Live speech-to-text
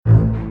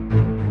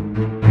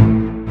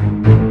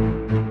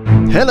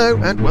Hello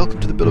and welcome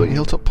to the Billowing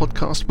Hilltop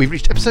podcast. We've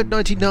reached episode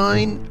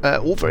 99,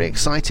 all very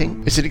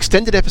exciting. It's an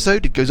extended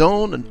episode, it goes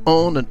on and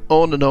on and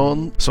on and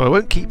on, so I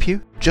won't keep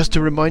you. Just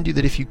to remind you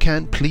that if you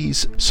can,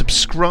 please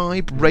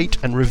subscribe, rate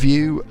and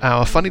review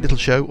our funny little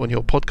show on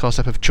your podcast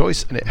app of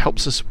choice, and it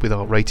helps us with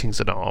our ratings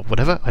and our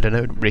whatever. I don't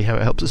know really how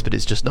it helps us, but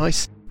it's just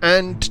nice.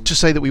 And to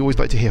say that we always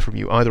like to hear from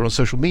you, either on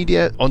social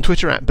media, on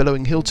Twitter at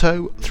Billowing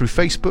Hilltop, through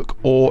Facebook,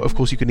 or of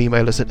course you can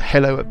email us at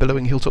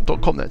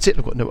hello@billowinghilltop.com. That's it,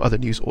 I've got no other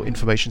news or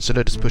information, so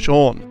let us push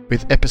on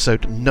with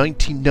episode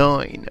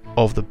 99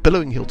 of the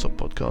Billowing Hilltop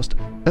podcast.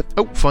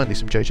 Finally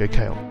some JJ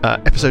Cale.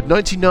 Episode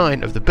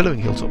 99 of the Billowing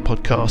Hilltop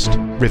podcast,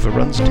 River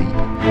Runs Deep.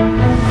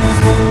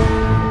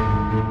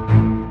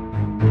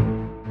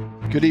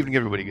 Good evening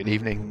everybody, good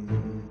evening.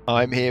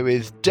 I'm here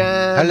with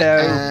Dan. Hello.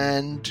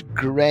 And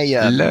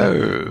Graham.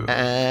 Hello.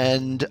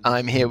 And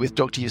I'm here with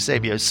Dr.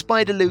 Eusebio,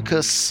 Spider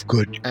Lucas.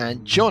 Good.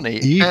 And Johnny.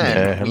 Evening.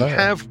 And we Hello.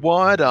 have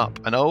wired up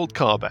an old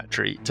car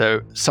battery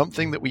to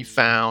something that we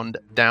found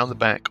down the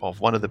back of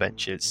one of the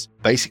benches.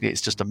 Basically,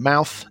 it's just a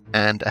mouth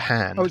and a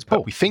hand. Oh, it's Paul.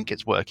 But we think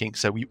it's working,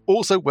 so we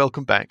also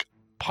welcome back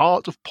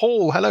Part of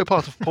Paul. Hello,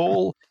 Part of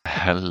Paul.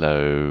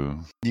 Hello.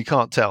 You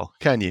can't tell,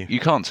 can you? You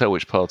can't tell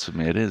which part of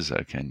me it is,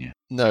 though, can you?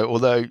 No,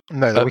 although...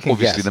 No, that we can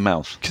Obviously guess. the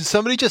mouth. Can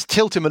somebody just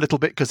tilt him a little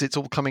bit because it's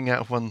all coming out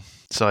of one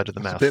side of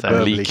the mouth bit there.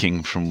 burbly.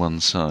 Leaking from one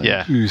side.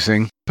 Yeah.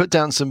 Oozing. Put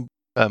down some,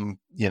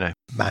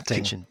 Matting.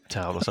 kitchen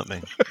towel or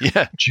something.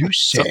 Yeah.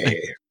 Juicy. Something.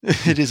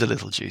 It is a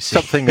little juicy.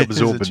 Something It is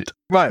a absorbent.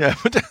 Right. Yeah,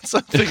 put down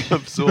something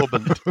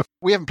absorbent.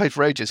 We haven't played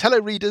for ages. Hello,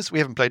 readers. We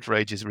haven't played for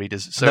ages,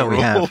 readers. So No, we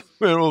have.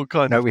 We're all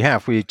kind No, of... we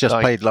have. We just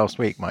Like- played last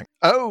week, Mike.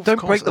 Oh, of Don't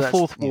course, break the that's-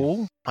 fourth yeah.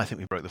 wall. I think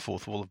we broke the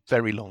fourth wall a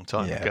very long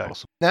time Yeah, ago.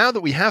 possible. Now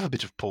that we have a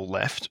bit of Paul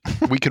left,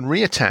 we can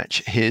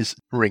reattach his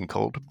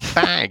wrinkled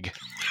bag.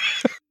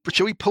 But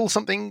shall we pull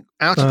something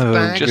out of the Oh,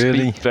 bag? Just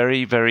Really? be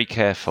very, very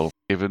careful.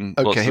 Given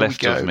Okay, what's here we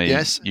left go. of me,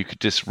 Yes. you could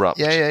disrupt.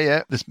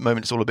 Yeah. This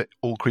moment it's all a bit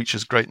all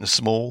creatures great and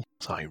small.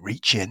 So I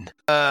reach in.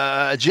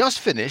 Just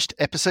finished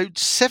episode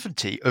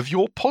 70 of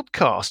your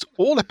podcast,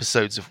 all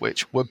episodes of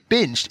which were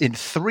binged in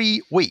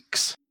 3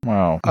 weeks.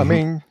 Wow. I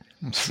mean,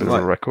 That's a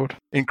little record.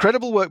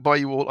 Incredible work by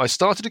you all. I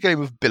started a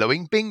game of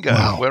Billowing Bingo,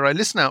 Wow. where I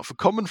listen out for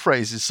common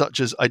phrases such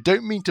as, I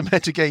don't mean to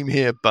metagame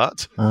here,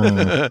 but...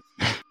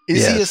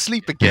 Is he Yes.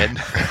 asleep again?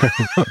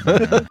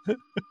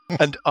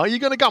 And are you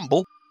going to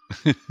gamble?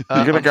 You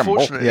gonna gamble?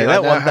 Unfortunately, yeah, I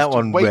that now one, have that to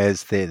one wait.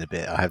 wears thin a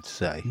bit, I have to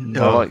say. I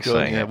like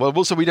saying yeah. it. Well,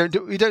 also we don't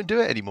do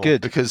it anymore.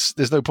 Good. Because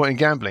there's no point in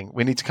gambling.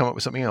 We need to come up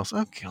with something else.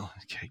 Oh,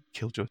 okay,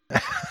 Killjoy.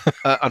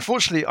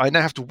 Unfortunately, I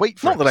now have to wait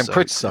for Not that I'm episodes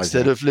criticising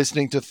instead it. of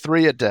listening to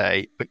 3 a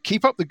day. But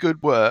keep up the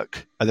good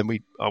work, and then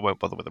I won't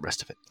bother with the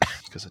rest of it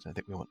because I don't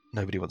think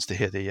nobody wants to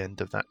hear the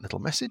end of that little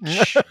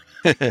message.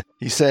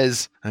 He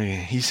says,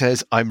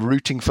 I'm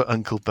rooting for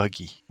Uncle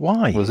Buggy.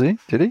 Why? Was he?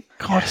 Did he?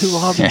 God, who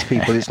are these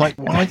people? It's like,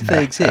 why do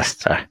they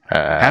exist?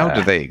 How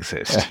do they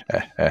exist?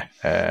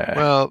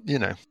 Well,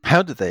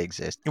 How do they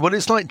exist? well,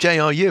 it's like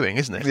J.R. Ewing,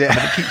 isn't it? Yeah. I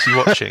mean, it keeps you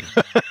watching.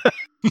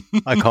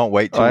 I can't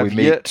wait till we I've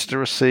meet. yet to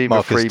receive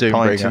Marcus a free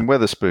pint Doombringer. in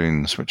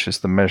Weatherspoons, which is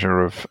the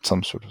measure of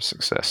some sort of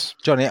success.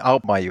 Johnny, I'll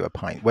buy you a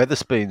pint.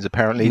 Weatherspoons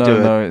apparently do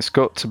it. No, it's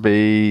got to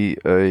be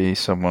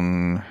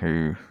someone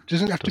who...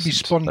 Doesn't have to be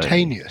Doesn't say.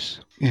 spontaneous.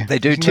 Yeah. They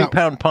do Isn't that-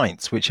 £2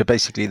 pints, which are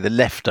basically the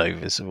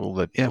leftovers of all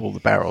the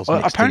barrels Well,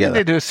 mixed apparently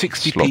together. they do a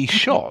 60p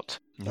shot.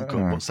 Oh,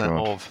 God, what's that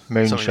God. of?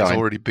 Moonshine. Something that's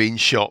already been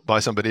shot by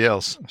somebody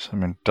else.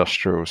 Some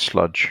industrial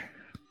sludge.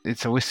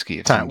 It's a whiskey.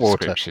 It's Tap in water.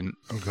 description.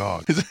 Oh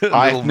God, Is it a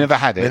I've little never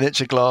had it.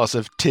 miniature glass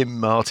of Tim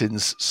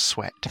Martin's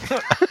sweat.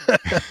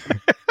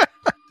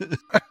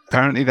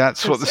 Apparently,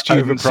 that's what the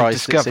students have Overpriced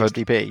at discovered.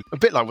 60p. A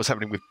bit like what's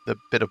happening with the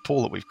bit of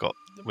Paul that we've got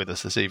with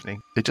us this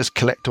evening. They just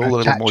collect all the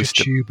Attach little a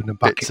moisture tube and a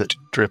bits bucket. that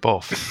drip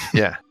off.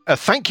 Yeah.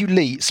 Thank you,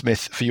 Lee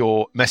Smith, for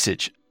your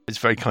message. It's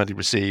very kindly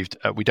received.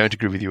 We don't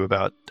agree with you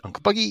about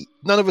Uncle Buggy.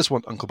 None of us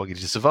want Uncle Buggy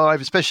to survive,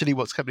 especially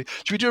what's happening.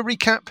 Should we do a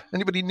recap?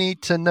 Anybody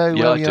need to know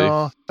Yeah, where I we do.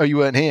 are? Oh, you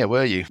weren't here,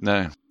 were you?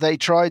 No. They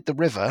tried the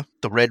river,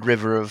 the Red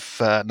River of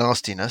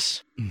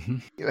nastiness.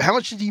 Mm-hmm. How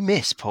much did you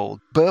miss,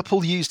 Paul?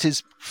 Burple used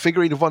his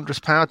figurine of wondrous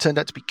power, turned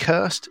out to be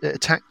cursed. It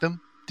attacked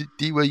them.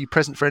 Were you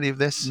present for any of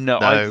this? No,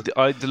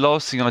 I the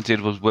last thing I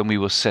did was when we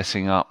were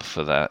setting up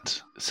for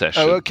that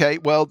session. Oh, okay.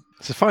 Well,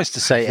 Suffice to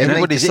say, Then they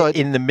everybody's decide-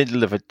 in the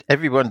middle of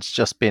everyone's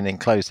just been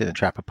enclosed in a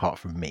trap apart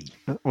from me.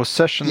 Well,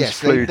 Sessions Yes,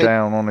 flew they-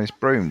 down on his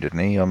broom, didn't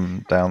he?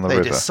 Down the they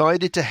river.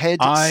 decided to head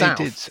I south,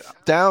 did.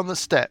 down the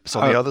steps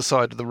on the Oh. other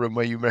side of the room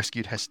where you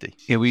rescued Hesty.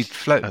 Yeah, we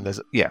float. And there's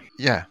Yeah.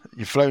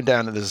 you've flown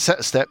down and there's a set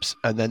of steps,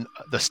 and then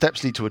the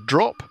steps lead to a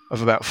drop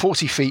of about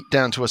 40 feet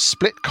down to a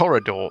split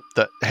corridor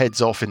that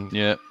heads off in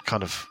Yeah.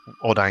 kind of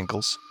odd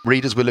angles.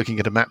 Readers, we're looking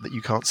at a map that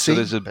you can't see. So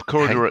there's a but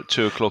corridor hey, at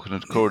 2 o'clock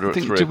and a corridor at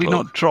 3 Did we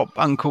o'clock. not drop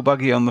Uncle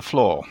Buggy on the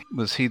floor?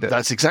 Was he there?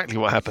 That's exactly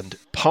what happened.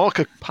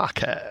 Parker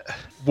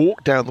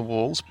walked down the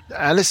walls.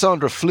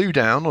 Alessandra flew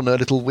down on her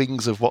little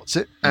wings of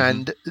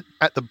and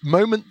at the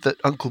moment that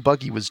Uncle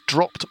Buggy was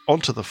dropped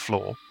onto the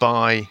floor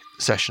by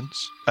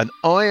Sessions, an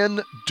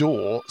iron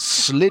door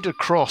slid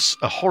across,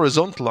 a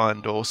horizontal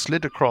iron door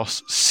slid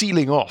across,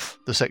 sealing off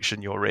the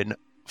section you're in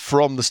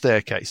from the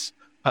staircase.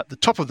 At the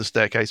top of the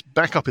staircase,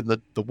 back up in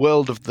the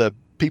world of the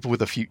people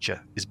with a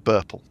future, is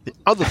Burple. The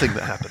other thing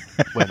that happened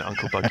when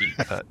Uncle Buggy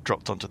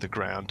dropped onto the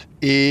ground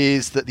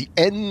is that the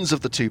ends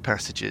of the two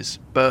passages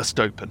burst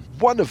open.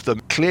 One of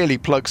them clearly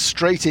plugs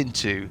straight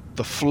into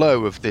the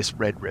flow of this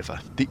red river.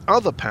 The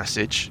other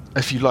passage,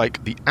 if you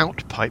like, the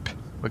outpipe,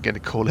 we're going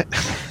to call it,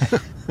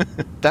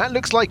 that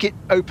looks like it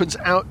opens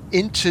out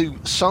into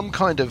some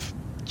kind of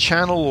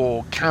channel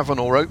or cavern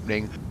or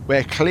opening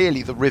where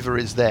clearly the river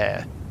is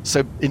there.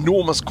 So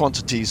enormous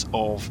quantities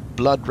of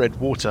blood red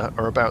water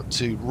are about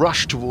to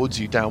rush towards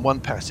you down one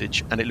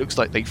passage, and it looks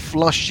like they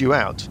flush you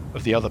out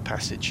of the other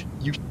passage.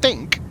 You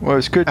think... Well,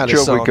 it's good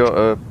Alessandra, job we got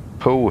a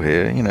pool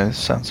here. You know,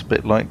 sounds a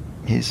bit like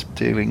his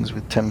dealings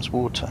with Thames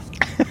Water.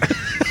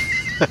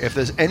 if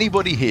there's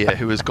anybody here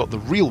who has got the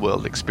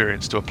real-world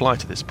experience to apply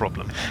to this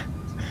problem,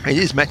 it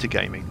is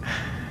metagaming.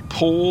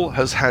 Paul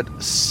has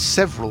had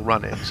several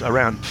run-ins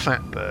around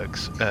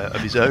fatbergs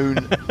of his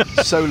own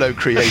solo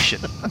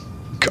creation.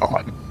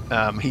 God.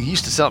 He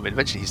used to sell them.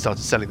 Eventually, he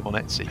started selling them on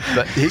Etsy.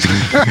 But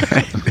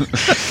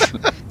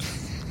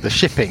the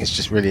shipping is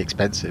just really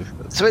expensive.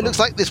 So it looks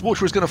like this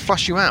water is going to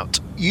flush you out.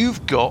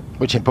 You've got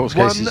which in Paul's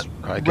case is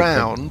one quite a good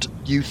round,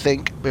 you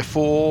think,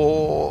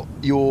 before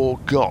you're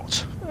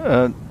got.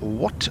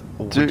 What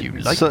would you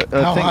like? So,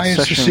 How I high is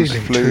think the Sessions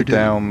ceiling, flew Trudy?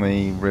 down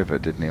the river,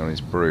 didn't he, on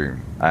his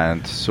broom,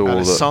 and saw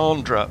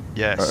Alessandra,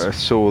 yes.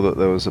 saw that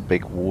there was a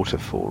big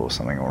waterfall or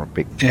something, or a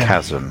big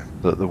chasm,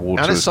 that the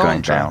water was going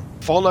Alessandra down.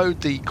 followed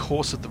the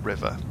course of the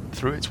river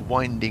through its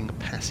winding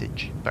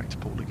passage, back to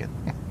Paul again,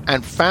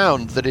 and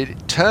found that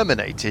it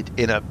terminated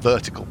in a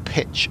vertical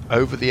pitch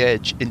over the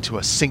edge into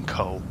a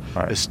sinkhole.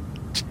 Right. This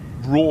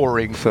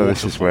roaring So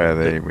this is waterfall where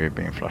that- we're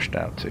being flushed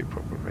out to,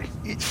 probably.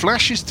 It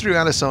flashes through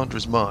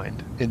Alessandra's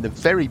mind in the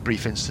very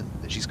brief instant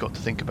that she's got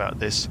to think about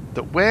this,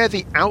 that where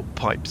the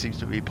outpipe seems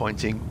to be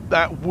pointing,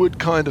 that would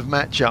kind of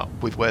match up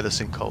with where the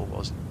sinkhole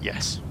was.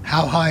 Yes.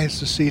 How high is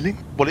the ceiling?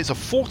 Well, it's a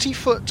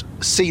 40-foot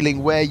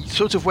ceiling where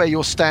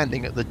you're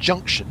standing at the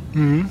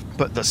junction,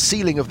 but the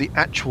ceiling of the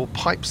actual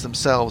pipes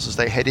themselves as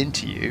they head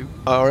into you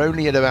are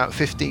only at about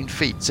 15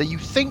 feet. So you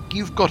think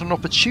you've got an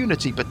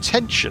opportunity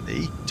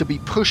potentially to be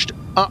pushed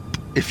up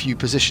if you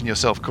position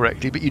yourself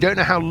correctly, but you don't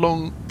know how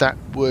long that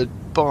would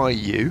buy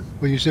you.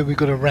 Well, you said we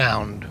got a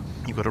round.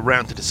 You've got a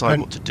round to decide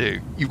what to do.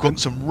 You've got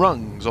some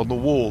rungs on the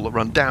wall that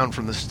run down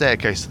from the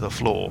staircase to the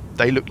floor.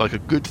 They look like a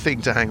good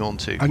thing to hang on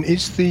to. And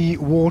is the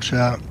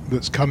water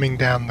that's coming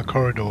down the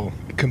corridor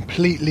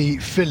completely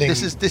filling...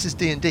 This is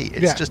D&D. It's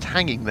Yeah. just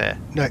hanging there.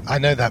 No, I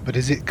know that, but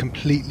is it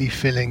completely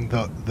filling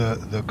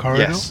the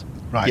corridor? Yes.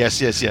 Right.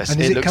 Yes. And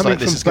is it looks coming like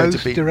this from is going both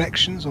to be...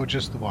 directions or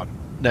just the one?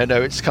 No,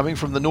 it's coming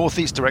from the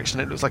northeast direction.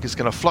 It looks like it's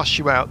going to flush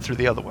you out through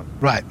the other one.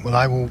 Right, well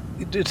I will...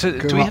 Do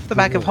Go we up have the the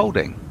bag of wall.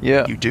 holding?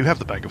 Yeah. You do have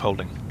the bag of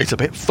holding. It's a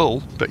bit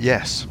full, but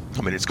yes.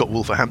 I mean, it's got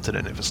Wolverhampton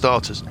in it for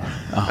starters.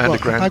 And Well, a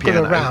if grand I've got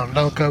piano. a round,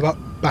 I'll go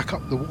back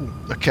up the wall.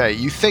 Okay,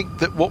 you think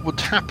that what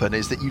would happen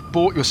is that you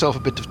bought yourself a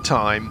bit of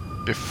time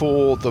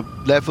before the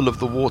level of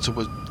the water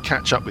would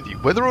catch up with you.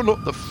 Whether or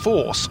not the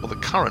force or the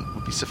current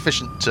would be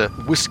sufficient to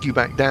whisk you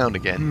back down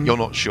again, you're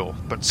not sure.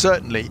 But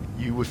certainly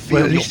you would feel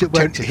Well, at you're least it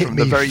won't protected hit from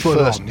the me very full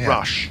first on, yeah.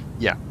 rush.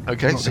 Yeah,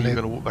 okay, Not so you're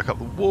gonna- going to walk back up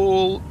the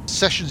wall.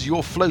 Sessions,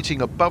 you're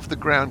floating above the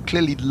ground,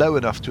 clearly low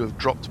enough to have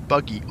dropped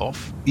Buggy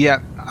off.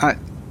 Yeah,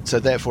 So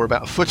therefore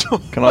about a foot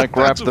off. Can I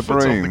grab about a the foot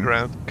off the broom?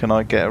 ground. Can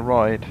I get a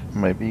ride?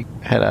 Maybe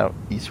head out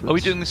eastwards. Are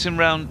we doing this in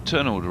round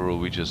turn order, or are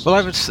we just? well,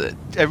 I would say,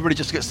 Everybody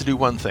just gets to do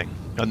one thing,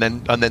 and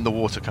then the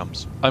water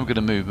comes. I'm going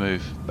to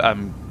move.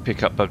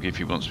 Pick up Buggy if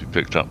he wants to be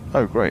picked up.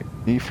 Oh, great.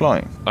 Are you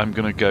flying? I'm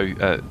going to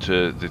go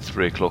to the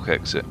 3 o'clock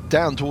exit.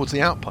 Down towards the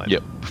outpipe.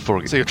 Yep. Before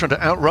I get. So you're trying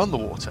to outrun the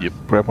water. Yep.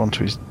 Grab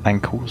onto his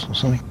ankles or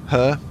something?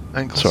 Her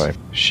ankles. Sorry.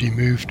 She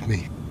moved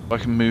me. I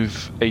can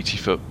move 80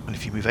 foot. And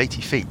if you move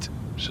 80 feet,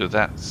 So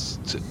that's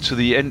to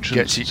the entrance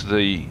Gets you- to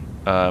the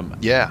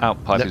yeah,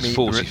 outpipe let is me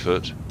 40 re-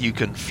 foot. you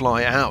can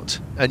fly out.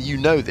 And you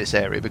know this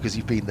area because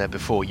you've been there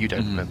before. You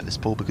don't remember this,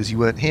 Paul, because you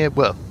weren't here.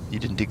 Well, you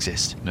didn't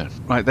exist. No.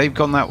 right, they've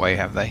gone that way,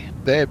 have they?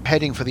 They're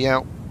heading for the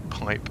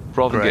outpipe.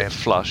 Rather than Graham. get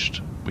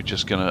flushed, we're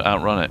just going to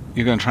outrun it.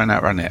 You're going to try and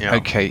outrun it? Yeah.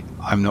 Okay,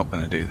 I'm not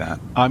going to do that.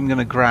 I'm going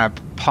to grab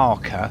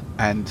Parker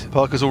and...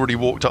 Parker's already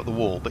walked up the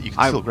wall, but you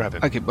can still grab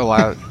him. Okay,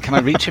 well, can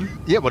I reach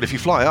him? Yeah, well, if you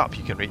fly up,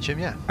 you can reach him,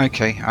 yeah.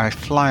 Okay, I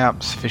fly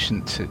up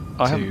sufficient to...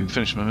 I haven't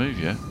finished my move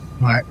yet.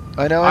 Right.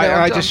 I know.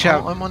 I just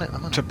shout I'm on it.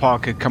 I'm on to it.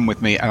 Parker, come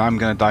with me, and I'm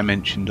going to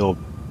dimension door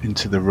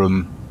into the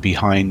room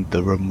behind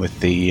the room with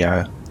the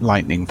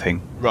lightning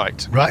thing.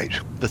 Right. Right.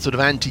 The sort of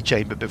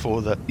antechamber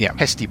before the Yeah.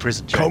 Hesty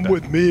prison Come chamber.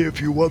 with me if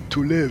you want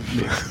to live.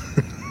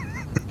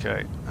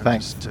 Okay. I'm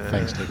Thanks, just,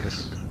 thanks,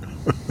 Lucas.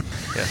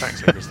 Yeah,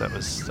 thanks, Lucas. That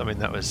was.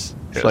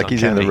 It's like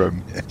he's in the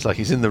room. It's like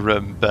he's in the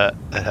room, but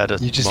had a.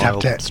 You just have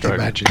mild to stroke.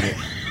 imagine it.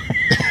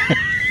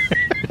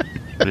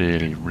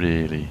 Really,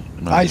 really.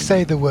 I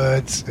say the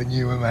words and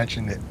you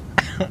imagine it.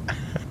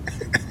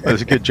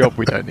 It's a good job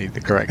we don't need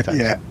the correct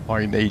answer. Yeah.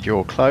 I need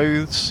your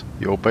clothes,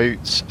 your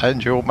boots,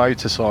 and your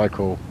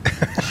motorcycle.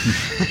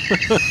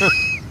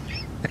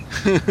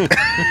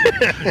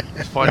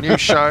 It's my new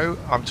show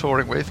I'm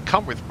touring with.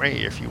 Come with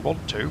me if you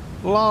want to.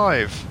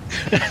 Live.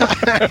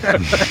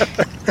 I'm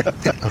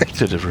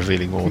sort of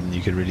revealing more than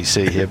you can really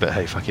see here, but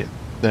hey, fuck it.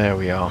 There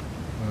we are.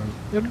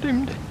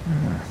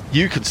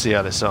 You can see,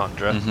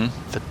 Alessandra,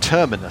 the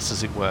terminus,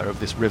 as it were, of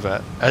this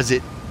river as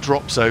it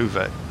drops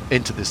over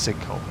into this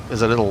sinkhole.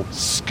 There's a little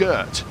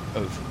skirt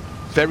of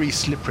very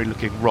slippery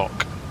looking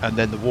rock, and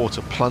then the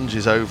water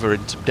plunges over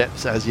into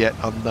depths as yet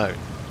unknown.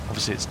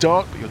 Obviously it's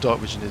dark, but your dark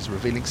vision is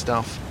revealing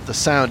stuff. The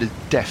sound is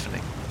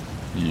deafening.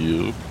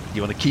 Yep.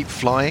 You want to keep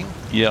flying?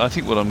 Yeah, I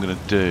think what I'm going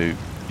to do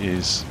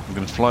is I'm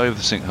going to fly over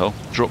the sinkhole,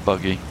 drop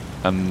buggy,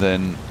 and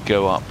then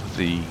go up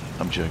the...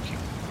 I'm joking,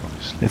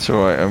 obviously. It's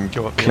alright, I'm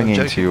Go up the clinging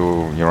joke. to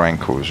your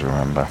ankles,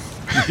 remember?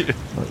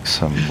 Like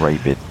some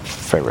rabid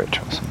ferret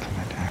or something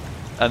like that.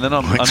 And then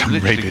I'm Some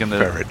literally rabid going to...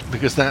 ferret.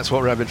 Because that's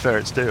what rabid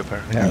ferrets do,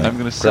 apparently. Yeah. I'm going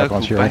to Grab circle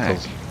onto your back.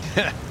 ankles.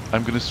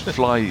 I'm going to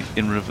fly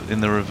in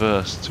the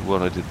reverse to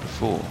what I did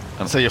before.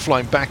 And So you're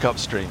flying back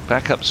upstream.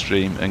 back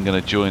upstream and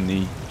going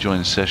to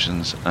join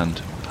Sessions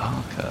and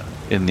Parker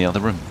in the other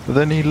room. Are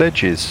there any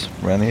ledges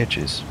around the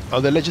edges? Are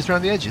there ledges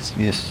around the edges?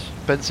 Yes.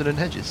 Benson and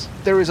Hedges.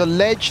 There is a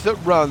ledge that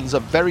runs, a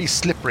very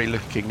slippery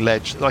looking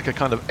ledge, like a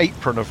kind of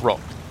apron of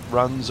rock,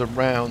 runs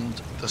around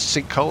the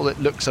sinkhole. It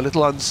looks a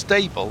little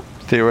unstable.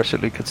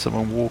 Theoretically, could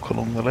someone walk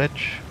along the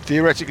ledge?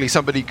 Theoretically,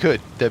 somebody could.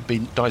 There've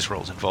been dice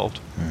rolls involved.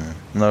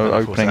 No Well,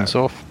 of course openings that-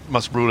 off?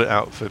 Must rule it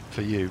out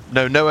for you.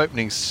 No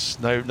openings.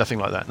 No, nothing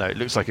like that. No, it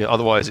looks like it.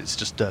 Otherwise, it's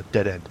just a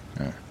dead end.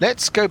 Yeah.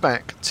 Let's go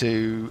back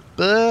to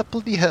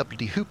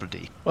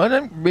Burpledy-Herpledy-Hoopledy. Well, I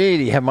don't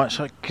really have much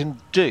I can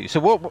do. So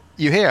what?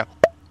 You hear,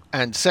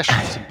 and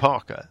Sessions and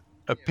Parker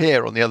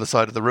appear on the other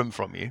side of the room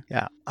from you.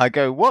 Yeah, I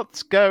go.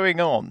 What's going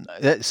on?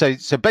 So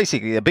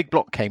basically, a big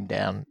block came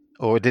down,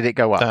 or did it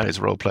go up? That is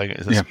role playing.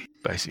 That's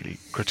basically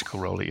critical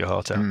roll at your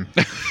heart out.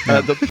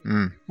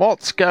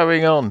 What's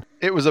going on?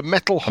 It was a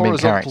metal I'm in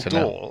horizontal character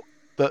now. door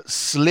that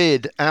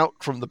slid out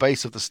from the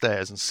base of the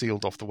stairs and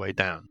sealed off the way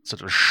down.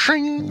 Sort of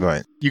shing.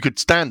 Right. You could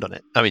stand on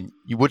it. I mean,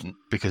 you wouldn't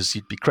because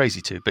you'd be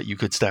crazy to, but you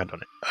could stand on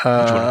it.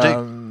 What do you want to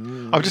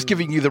do? I'm just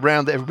giving you the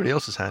round that everybody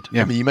else has had.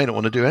 Yeah. I mean, you may not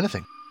want to do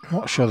anything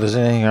Not sure there's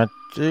anything I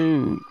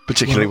do.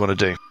 particularly want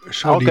to do. I'll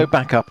Surely- go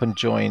back up and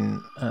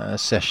join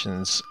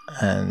Sessions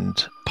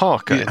and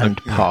Parker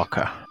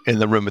Parker. in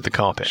the room with the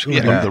carpet, Surely-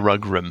 the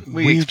rug room.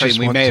 We We explained just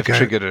we want may to have go-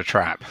 triggered a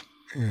trap.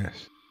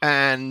 Yes.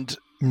 And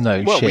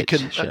No Well, we shit,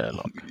 can-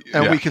 Sherlock.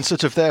 we can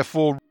sort of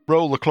therefore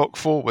roll the clock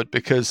forward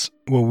because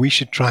Well, we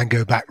should try and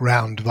go back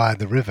round via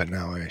the river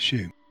now, I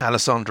assume.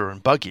 Alessandra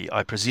and Buggy,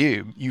 I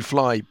presume, you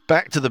fly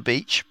back to the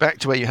beach, back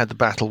to where you had the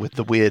battle with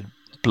the weird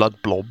blood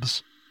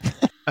blobs,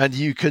 and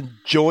you can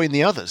join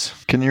the others.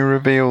 Can you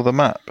reveal the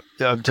map?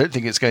 I don't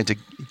think it's going to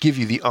give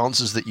you the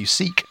answers that you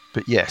seek,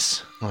 but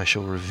yes, I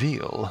shall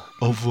reveal.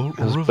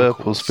 Because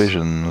Burple's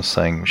vision was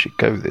saying we should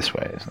go this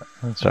way, isn't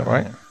it? Is that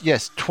right?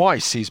 Yes,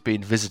 twice he's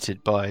been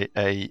visited by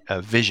a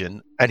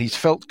vision, and he's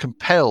felt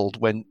compelled,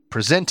 when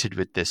presented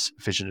with this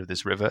vision of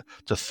this river,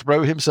 to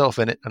throw himself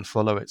in it and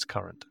follow its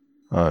current.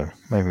 Oh,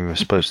 maybe we're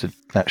supposed to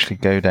actually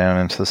go down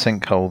into the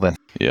sinkhole then.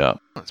 Yeah.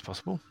 That's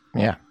possible.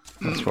 Yeah,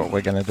 that's what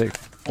we're going to do.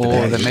 Or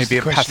Yeah, there it's may just be a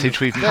a question passage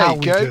of we've... There How you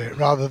we go. do it,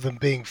 rather than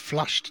being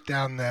flushed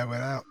down there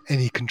without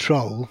any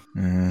control.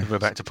 We're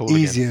back to Paul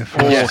Easier again.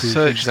 for Or us to...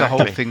 search the whole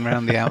exactly. thing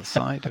round the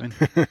outside. I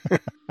mean,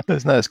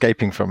 There's no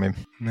escaping from him.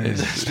 No.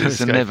 It's a escaping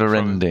from it.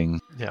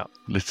 never-ending Yeah,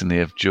 litany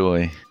of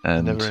joy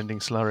and never-ending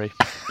slurry.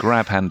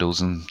 grab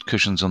handles and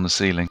cushions on the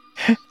ceiling.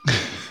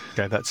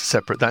 Okay, that's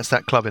separate. That's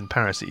that club in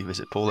Paris that you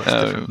visit, Paul.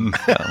 That's different.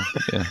 Well,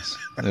 yes,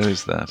 there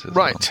is that. As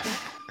Right. well.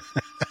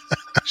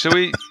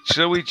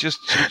 Shall we just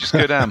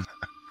go down?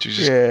 Should we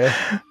just,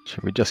 Yeah.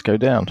 Should we just go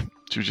down?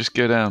 should we just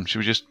go down? Should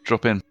we just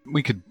drop in?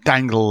 we could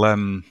dangle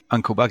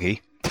Uncle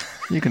Buggy.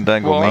 You can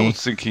dangle Well, I me.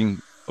 was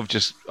thinking of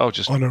I'll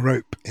just On a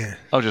rope, yeah.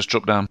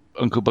 drop down.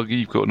 Uncle Buggy,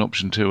 you've got an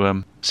option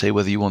to say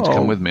whether you want to I'll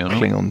come with me or not.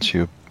 Cling onto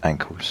your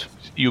ankles.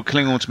 You'll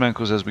cling on to my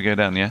ankles as we go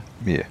down, yeah?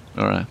 Yeah.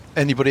 All right.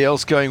 Anybody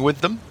else going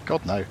with them?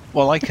 God, no.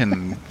 Well, I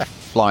can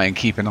fly and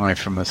keep an eye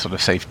from a sort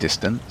of safe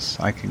distance.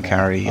 I can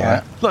carry...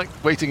 Alright. Like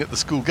waiting at the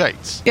school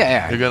gates.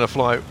 Yeah, You're going to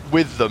fly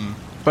with them.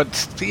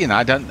 but you know,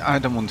 I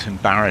don't want to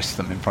embarrass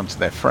them in front of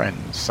their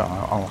friends, so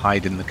I'll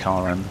hide in the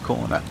car around the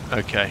corner.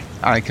 Okay.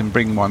 I can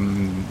bring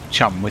one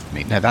chum with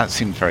me. Now that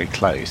seems very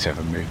close.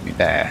 Ever move me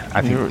there?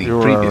 I think the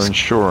You're previous... our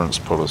insurance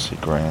policy,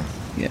 Graham.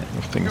 Yeah.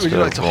 If things Would you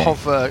go like to wrong.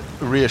 hover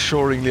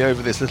reassuringly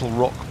over this little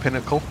rock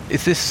pinnacle?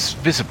 Is this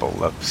visible,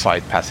 the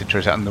side passage, or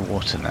is it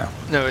underwater now?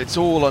 No, it's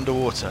all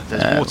underwater.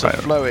 There's water right.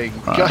 flowing,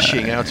 Right.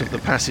 gushing out of the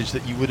passage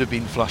that you would have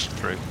been flushed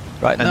through.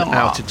 Right, And no,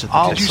 out into the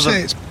I'll Did you sort say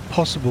of- it's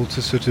possible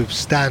to sort of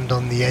stand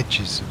on the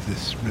edges of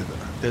this river?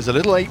 There's a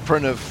little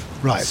apron of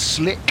Right.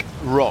 slick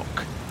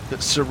rock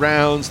that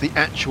surrounds the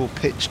actual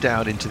pitch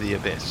down into the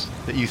abyss.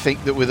 That you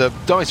think that with a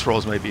dice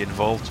rolls maybe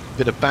involved, a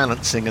bit of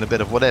balancing and a bit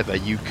of whatever,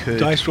 you could...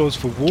 Dice rolls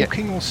for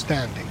walking or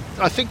standing?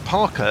 I think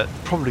Parker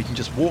probably can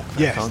just walk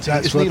there, Yes, can't he?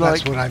 that's Isn't he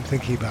that's like... what I'm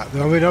thinking about.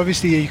 I mean,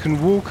 obviously you can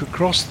walk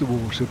across the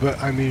water, but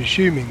I'm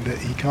assuming that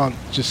he can't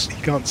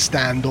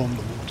stand on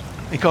the water.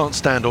 He can't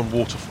stand on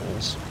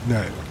waterfalls.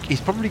 No. He's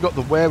probably got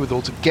the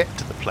wherewithal to get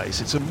to the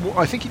place.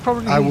 I think he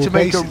probably I need will to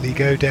make basically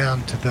go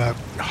down to the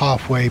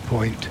halfway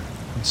point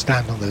and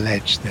stand on the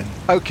ledge then.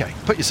 Okay,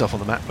 put yourself on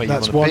the map where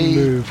That's you want to one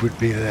be. move would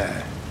be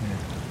there.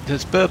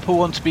 Does Burple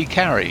want to be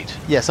carried?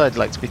 Yes, I'd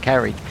like to be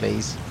carried,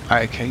 please.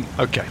 Okay.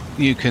 Okay.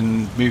 You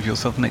can move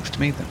yourself next to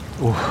me then.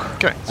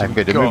 Okay. So I'm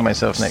going to we've move got-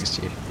 myself next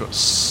to you. We've got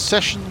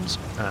Sessions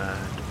and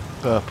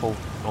Burple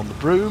on the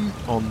broom,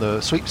 on the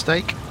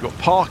sweepstake. We've got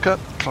Parker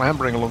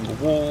clambering along the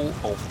wall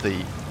of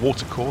the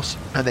watercourse,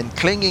 and then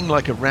clinging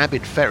like a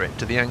rabid ferret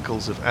to the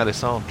ankles of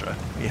Alessandra.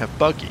 You have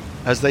Buggy,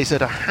 as they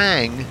sort of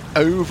hang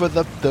over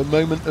the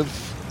moment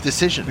of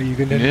decision. Are you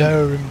going to Yeah.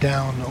 lower him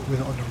down on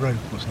a rope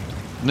or something?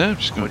 No,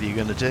 just What are going you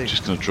going to do?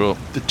 just going to drop.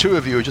 The two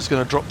of you are just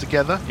going to drop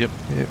together? Yep.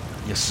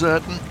 You're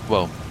certain?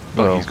 Well,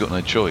 Well- Buggy's got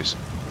no choice.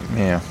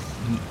 Yeah.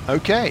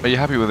 Okay. Are you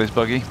happy with this,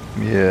 Buggy?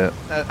 Yeah.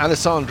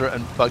 Alessandra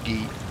and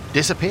Buggy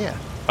disappear.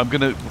 I'm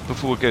going to,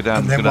 before we go down,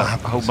 And I'm then going what to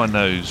happens? hold my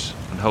nose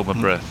and hold my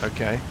breath.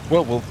 Okay.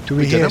 Well, Do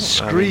we don't hear know.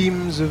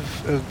 screams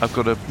of I've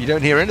got a... You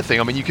don't hear anything.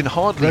 I mean, you can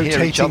hardly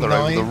hear each Rotating other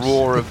over the knives?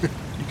 roar of.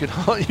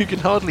 You can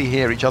hardly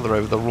hear each other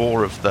over the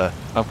roar of the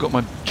I've got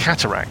my...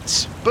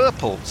 cataracts.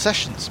 Burple,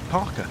 Sessions,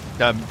 Parker.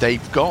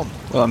 They've gone.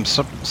 Well, I'm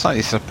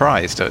slightly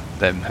surprised at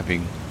them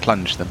having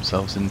plunged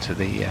themselves into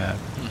the...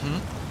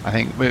 I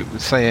think we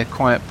would say a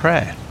quiet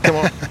prayer. Come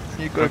on,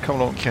 you've got to come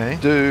along. Okay.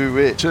 Do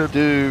it. Do it.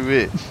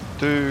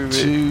 Do it.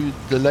 To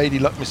the Lady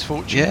Luck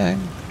Misfortune. Yeah.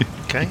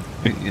 Okay.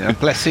 A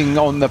blessing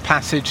on the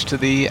passage to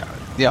the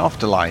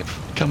afterlife.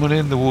 Come on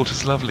in, the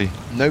water's lovely.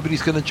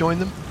 Nobody's going to join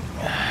them.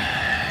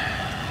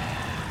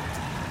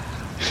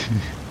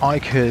 I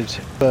could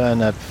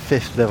burn a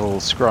 5th level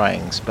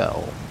scrying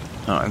spell.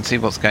 And see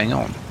what's going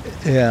on.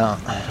 Yeah.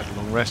 You've had a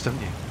long rest,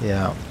 haven't you?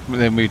 Yeah.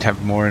 Then we'd have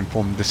a more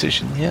informed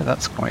decision. Yeah,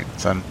 that's quite...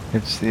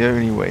 It's the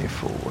only way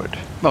forward.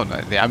 well, no,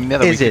 I mean, the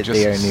other Is we it could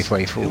the just,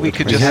 only way forward? We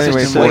could We just... have It's the to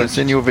only way sit forward. wait. It's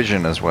in your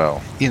vision as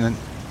well. You know,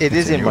 It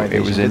is in my It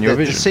was vision. in but your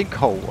the vision.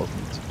 sinkhole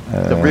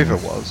wasn't. The river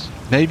was.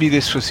 maybe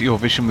this was your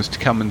vision was to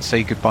come and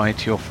say goodbye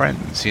to your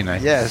friends, you know,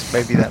 Yes,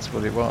 maybe that's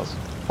what it was.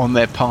 on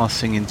their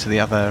passing into the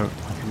other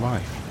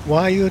life.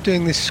 While you're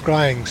doing this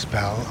scrying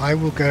spell, I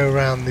will go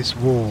around these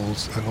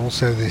walls and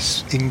also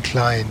this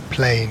inclined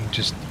plane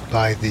just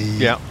by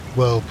the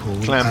whirlpool,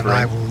 Clambering. and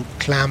I will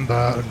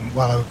clamber and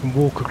I can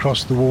walk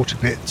across the water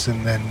bits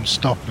and then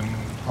stop and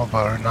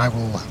hover, and I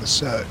will have a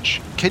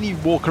search. Can you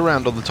walk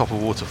around on the top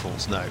of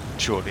waterfalls? No,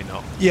 surely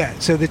not. Yeah.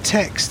 So the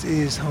text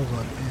is hold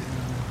on.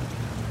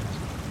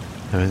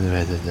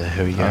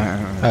 Here we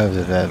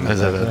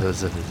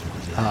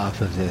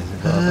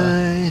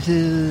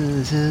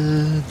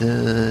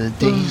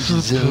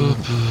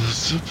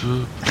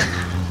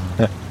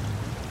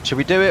Should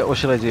we do it, or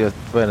should I do a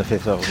burn a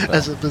 5th level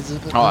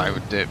spell? Oh, I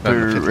would do it,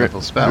 burn a 5th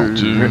level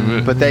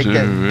spell. But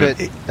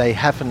they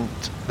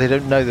haven't. They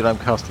don't know that I'm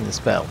casting the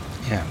spell,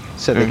 Yeah.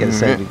 so they get a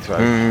saving throw.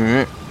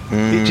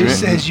 It just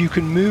says you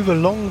can move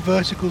along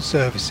vertical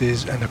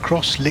surfaces and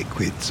across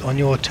liquids on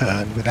your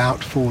turn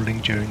without falling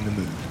during the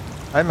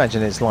move. I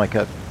imagine it's like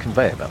a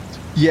conveyor belt.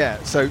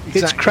 Yeah, so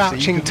exactly. It's So you Crouching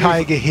can move-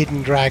 Tiger,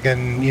 Hidden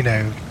Dragon, you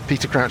know.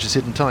 Peter Crouch's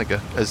Hidden Tiger.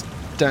 As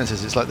Dan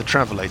says, it's like the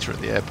travelator at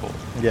the airport.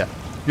 Yeah.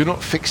 You're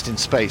not fixed in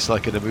space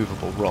like an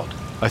immovable rod.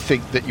 I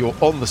think that you're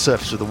on the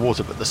surface of the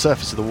water, but the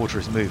surface of the water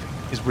is moving,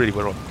 is really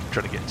where I'm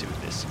trying to get to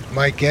with this.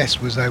 My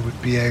guess was I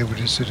would be able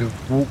to sort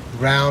of walk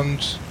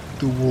round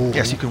the wall.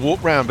 Yes, you can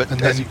walk round, but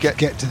and as then you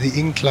get to the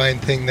incline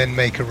thing, then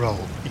make a roll.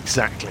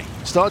 Exactly.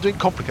 Start doing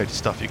complicated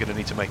stuff, you're going to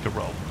need to make a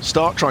roll.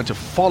 Start trying to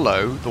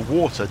follow the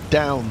water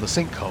down the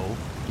sinkhole.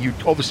 You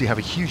obviously have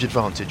a huge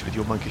advantage with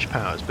your monkish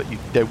powers, but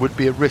there would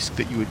be a risk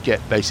that you would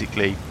get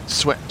basically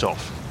swept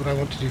off. What I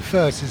want to do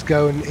first is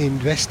go and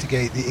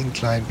investigate the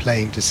incline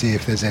plane to see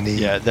if there's any...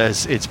 Yeah,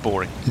 it's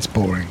boring. It's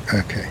boring.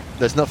 Okay.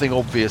 There's nothing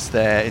obvious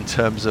there in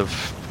terms of,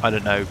 I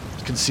don't know,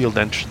 concealed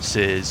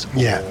entrances or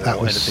Yeah, that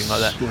was anything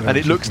like that. what I And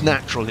it was looks thinking.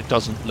 natural, it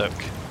doesn't look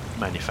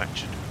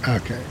manufactured.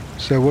 Okay.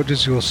 So what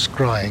does your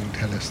scrying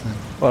tell us then?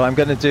 Well, I'm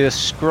going to do a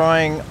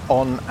scrying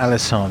on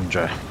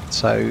Alessandra.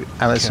 So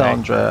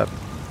Alessandra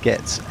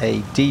gets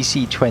a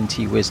DC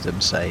 20 Wisdom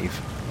save.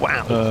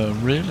 Wow.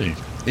 Really?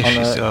 If On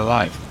she's a- still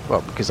alive.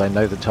 Well, because I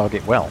know the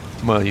target well.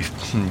 Well, you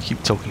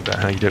keep talking about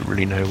how you don't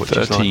really know what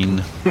she's like.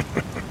 13.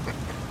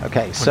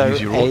 Okay, So so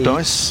use your raw a,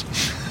 dice.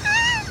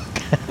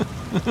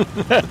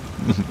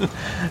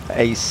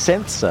 a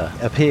sensor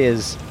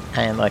appears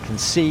and I can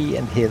see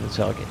and hear the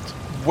target.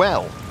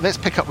 Well, let's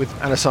pick up with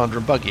Alessandra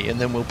and Buggy, and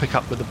then we'll pick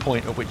up with the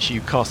point at which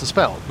you cast the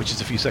spell, which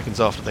is a few seconds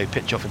after they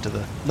pitch off into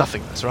the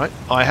nothingness, right?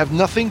 I have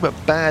nothing but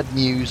bad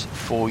news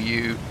for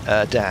you,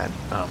 Dan.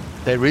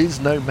 There is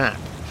no map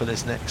for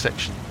this next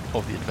section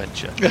of the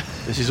adventure.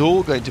 This is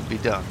all going to be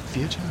done.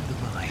 Theatre of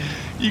the mind.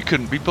 You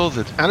couldn't be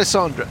bothered.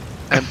 Alessandra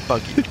and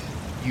Buggy,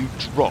 you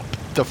drop.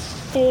 The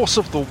force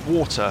of the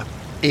water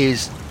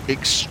is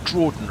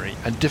extraordinary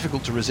and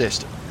difficult to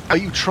resist. Are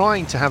you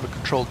trying to have a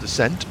controlled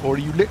descent, or are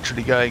you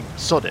literally going,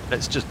 sod it,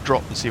 let's just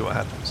drop and see what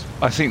happens?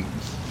 I think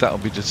that'll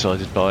be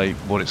decided by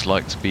what it's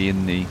like to be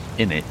in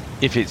it.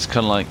 If it's kind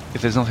of like,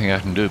 if there's nothing I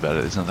can do about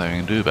it, there's nothing I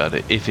can do about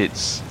it. If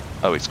it's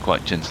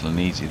quite gentle and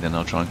easy, then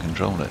I'll try and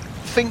control it.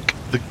 Think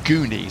the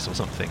Goonies or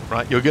something,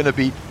 right? You're going to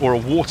be, or a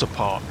water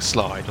park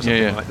slide or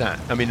something like that.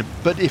 I mean,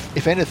 but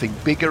if anything,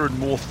 bigger and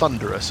more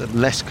thunderous and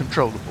less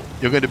controllable.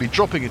 You're going to be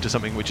dropping into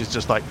something which is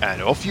just like,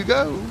 and off you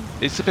go.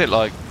 It's a bit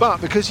like...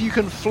 But because you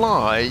can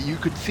fly, you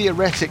could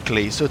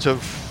theoretically sort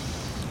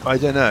of, I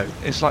don't know.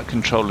 It's like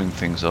controlling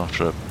things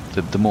after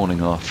the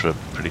morning after a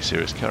pretty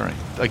serious curry.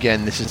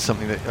 Again, this is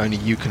something that only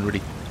you can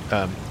really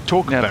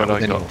talk about but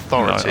with any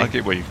authority. I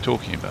get what you're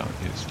talking about.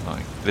 It's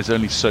like, there's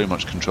only so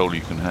much control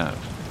you can have.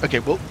 Okay,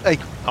 well,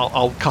 egg.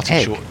 I'll cut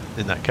it short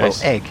in that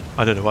case. Well, egg.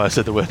 I don't know why I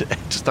said the word egg.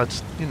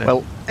 Just you know.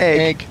 Well,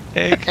 egg.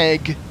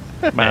 Egg.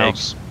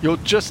 Mouse. You're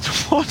just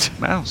what?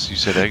 Mouse. You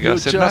said egg. You're I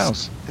said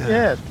just- mouse.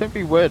 Yeah, don't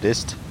be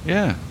wordist.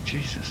 Yeah.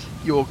 Jesus.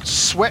 You're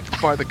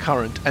swept by the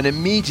current, and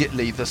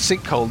immediately the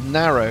sinkhole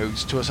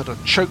narrows to a sort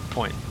of choke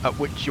point at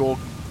which you'll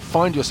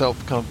find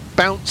yourself kind of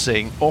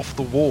bouncing off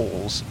the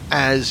walls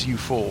as you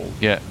fall.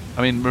 Yeah.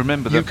 I mean,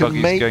 remember You that can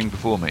buggy's make- going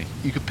before me.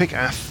 You can pick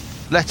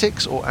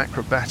athletics or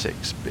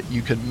acrobatics, but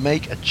you can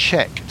make a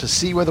check to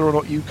see whether or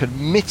not you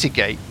can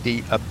mitigate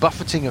the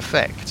buffeting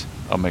effect.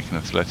 I'll make an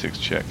athletics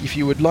check. If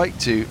you would like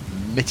to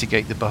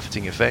mitigate the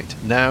buffeting effect,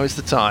 now is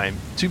the time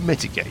to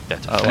mitigate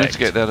that effect. I want to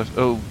get that.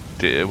 Oh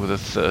dear, with a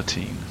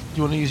 13.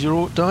 You want to use your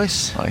Ort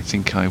dice? I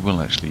think I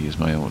will actually use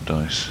my Ort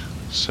dice.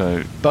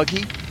 So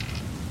Buggy?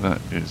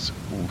 that is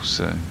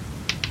also.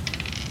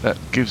 That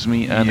gives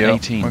me an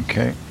 18.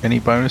 Okay. Any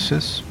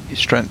bonuses?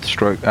 Strength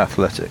stroke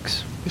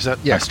athletics. Is that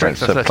Strength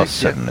strength athletics? plus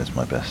 7 is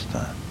my best.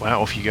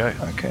 Wow, off you go.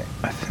 Okay,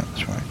 I think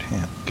that's right.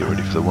 Yeah. Get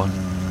ready for the one.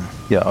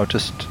 Yeah,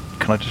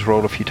 Can I just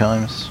roll a few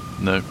times?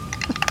 No.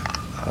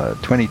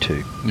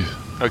 22.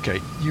 Okay,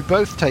 you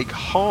both take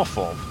half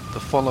of the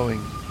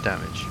following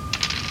damage.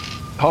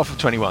 Half of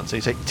 21, so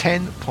you take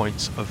 10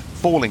 points of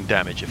falling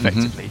damage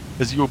effectively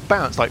as you're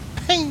bounced like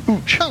pain,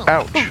 Ouch.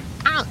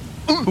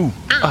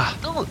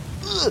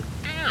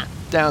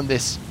 down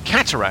this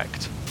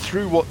cataract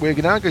through what we're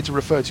now going to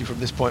refer to from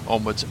this point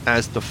onwards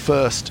as the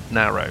first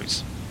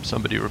narrows.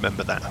 Somebody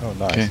remember that. Oh,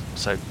 nice. Okay.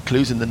 So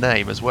clues in the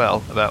name as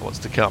well about what's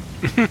to come.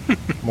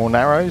 More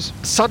narrows?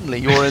 Suddenly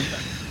you're in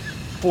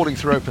falling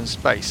through open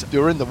space.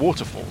 You're in the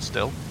waterfall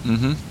still.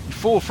 Mm-hmm. You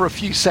fall for a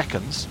few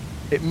seconds.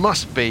 It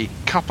must be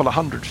a couple of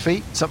 100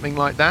 feet, something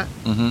like that.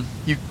 Mm-hmm.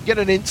 You get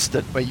an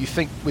instant where you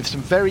think with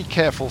some very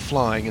careful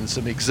flying and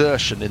some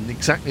exertion in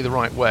exactly the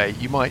right way,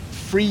 you might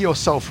free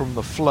yourself from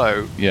the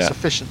flow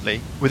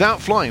sufficiently.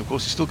 Without flying, of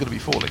course, you're still going to be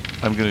falling.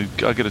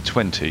 I get a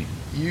 20.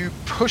 You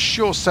push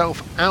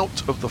yourself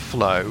out of the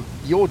flow.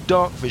 Your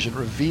dark vision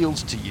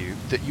reveals to you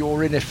that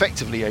you're in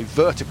effectively a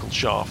vertical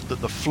shaft, that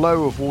the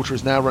flow of water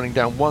is now running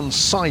down one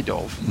side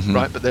of,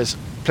 right? But there's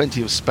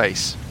plenty of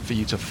space for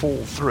you to fall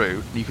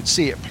through. You can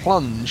see it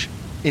plunge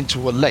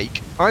into a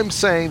lake. I'm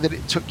saying that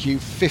it took you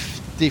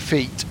 50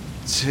 feet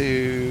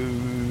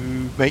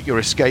to make your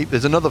escape.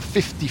 There's another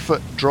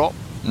 50-foot drop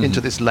into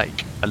this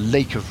lake, a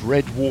lake of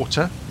red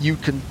water. You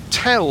can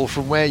tell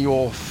from where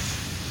you're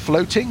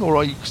floating, or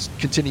are you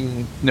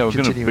continuing? No, we're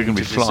going to be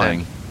descend?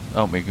 flying,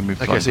 aren't we? We're going to be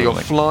flying. Okay, so you're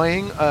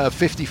flying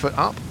 50 foot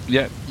up.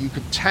 Yeah. You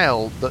can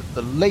tell that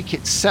the lake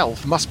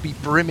itself must be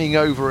brimming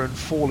over and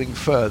falling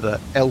further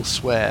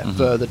elsewhere,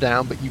 further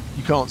down, but you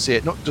can't see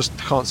it. Not just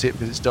can't see it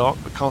because it's dark,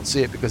 but can't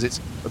see it because it's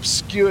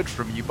obscured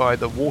from you by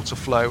the water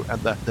flow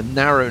and the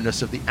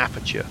narrowness of the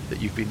aperture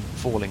that you've been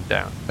falling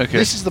down. Okay.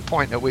 This is the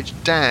point at which,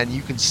 Dan,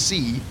 you can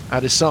see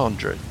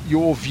Alessandra.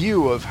 Your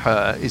view of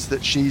her is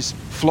that she's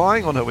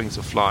flying on her wings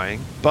of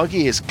flying.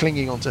 Buggy is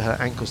clinging onto her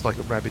ankles like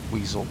a rabid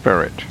weasel.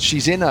 Ferret.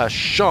 She's in a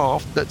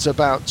shaft that's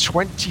about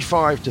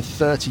 25 to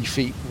 30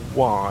 feet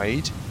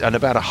wide and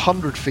about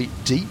 100 feet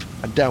deep,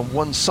 and down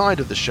one side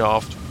of the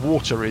shaft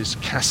water is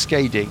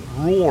cascading,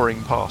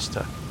 roaring past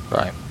her.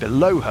 Right.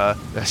 Below her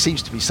there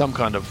seems to be some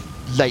kind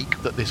of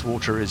lake that this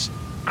water is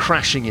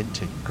crashing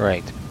into.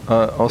 Great.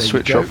 I'll There you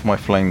switch go. off my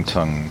flame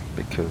tongue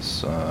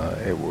because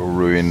it will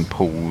ruin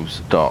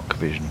Paul's dark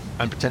vision.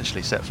 And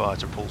potentially set fire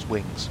to Paul's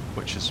wings,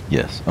 which is...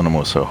 Yes, and I'm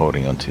also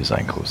holding onto his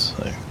ankles,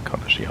 so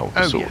can't actually hold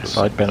the Oh, sword. yes.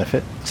 Side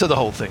benefit. So the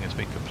whole thing has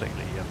been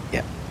completely...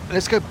 Yeah.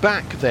 Let's go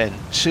back then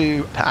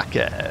to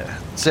Packer.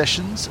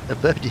 Sessions. Do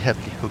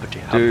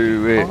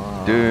it,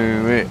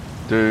 do it,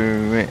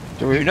 do it.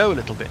 You know a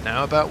little bit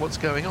now about what's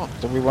going on.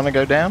 Do we want to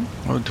go down?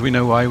 Well, do we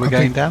know why we're Okay.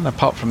 going down,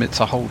 apart from it's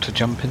a hole to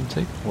jump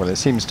into? Well, it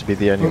seems to be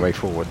the only way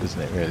forward,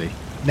 doesn't it, really?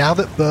 Now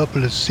that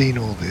Burple has seen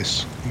all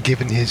this, and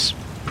given his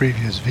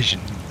previous vision,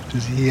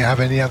 does he have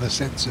any other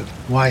sense of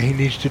why he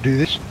needs to do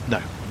this? No.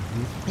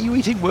 Are you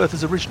eating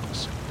Werther's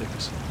originals,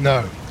 Lucas?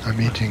 No,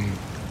 I'm eating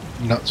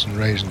nuts and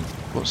raisins.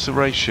 What's the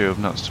ratio of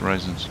nuts to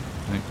raisins?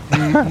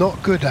 think.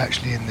 Not good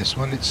actually in this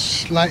one.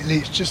 It's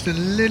just a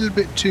little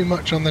bit too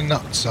much on the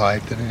nut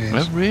side than it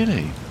is. Oh,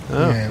 really?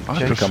 Yeah. I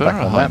Okay, prefer come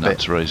back a on high that nut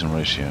to raisin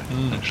ratio,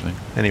 actually.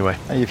 Anyway,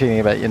 How are you feeling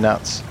about your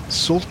nuts?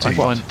 salty. I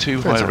find too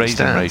Depends high on raisin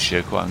stance.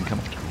 ratio quite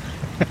uncomfortable.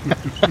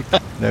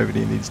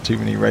 Nobody needs too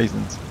many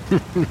raisins. Not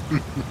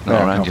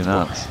around your uncomfortable.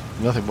 nuts.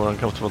 Nothing more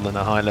uncomfortable than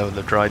a high level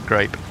of dried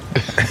grape.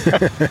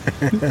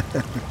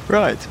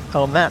 Right,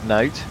 on that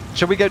note,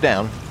 shall we go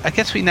down? I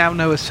guess we now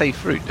know a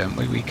safe route, don't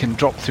we? We can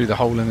drop through the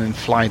hole and then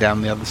fly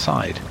down the other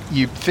side.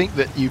 You think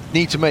that you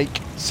need to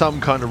make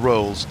some kind of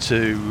rolls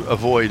to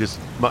avoid as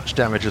much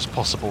damage as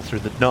possible through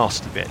the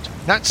nasty bit.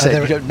 That said,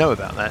 there- you don't know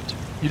about that.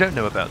 You don't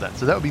know about that,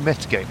 so that would be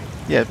metagaming.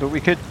 Yeah, but we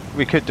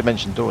could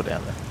dimension door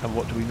down there. And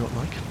what do we not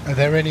like? Are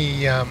there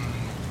any?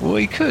 Well,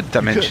 we could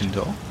dimension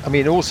door. I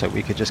mean, also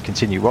we could just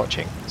continue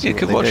watching. see You what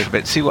could they watch do. for a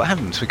bit, see what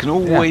happens. We can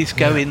always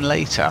go Yeah. in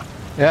later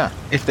Yeah,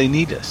 if they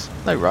need us.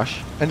 no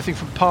rush. Anything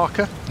from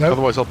Parker? No.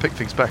 Otherwise, I'll pick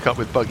things back up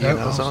with Buggy No, and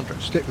I'll Alessandra.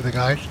 stick with the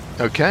guys.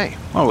 Okay.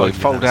 Oh, we'll Buggy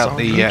and fold out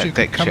the Alessandra. You two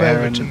deck could come chair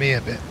over and to me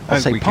a bit. I'll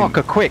and say, we can-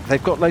 Parker, quick!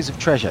 They've got loads of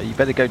treasure. You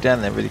better go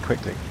down there really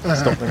quickly.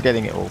 Stop them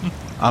getting it all.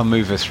 I'll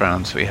move us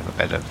round so we have a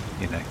better,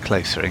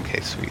 closer in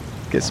case we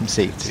Get some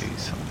seats. do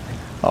something.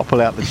 I'll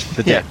pull out the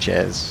Yeah. deck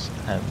chairs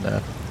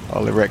and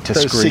I'll erect a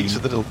Those screen. seats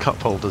with the little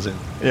cup holders in.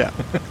 Yeah,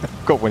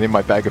 got one in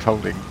my bag of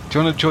holding. Do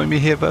you want to join me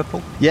here,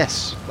 Burple?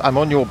 Yes, I'm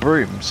on your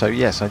broom, so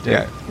yes, I do.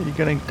 Yeah. Are you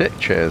getting deck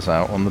chairs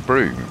out on the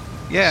broom?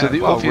 Yeah, So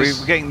the well, obvious-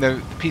 we're getting the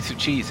piece of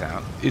cheese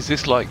out. Is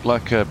this like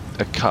a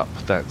cup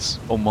that's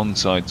on one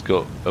side's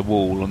got a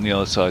wall, on the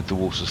other side the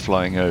water's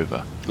flying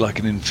over? Like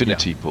an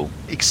infinity pool?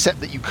 Except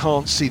that you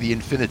can't see the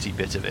infinity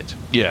bit of it.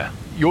 Yeah.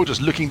 You're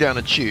just looking down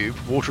a tube,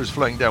 water is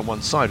flowing down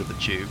one side of the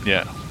tube,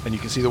 Yeah. and you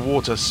can see the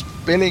water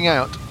spilling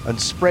out and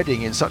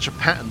spreading in such a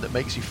pattern that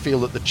makes you feel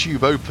that the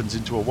tube opens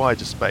into a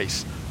wider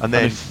space and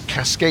then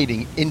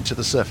cascading into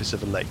the surface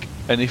of a lake.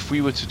 And if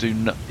we were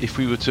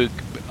to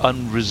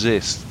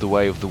unresist the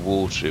way of the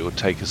water, it would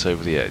take us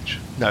over the edge.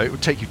 No, it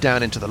would take you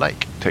down into the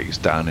lake. Take us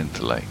down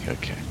into the lake.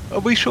 Okay. Are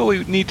we sure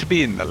we need to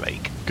be in the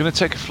lake? Gonna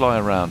take a fly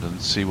around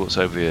and see what's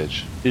over the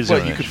edge. Is Well,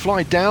 there you an could edge?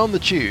 fly down the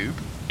tube,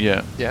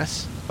 Yeah.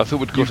 yes. I thought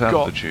we'd You've got out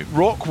got of the tube.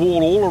 rock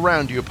wall all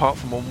around you apart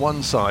from on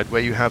one side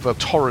where you have a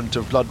torrent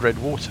of blood red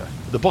water.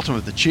 At the bottom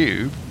of the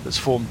tube, that's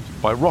formed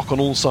by rock on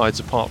all sides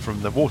apart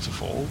from the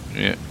waterfall,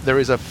 Yeah. there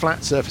is a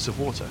flat surface of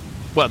water.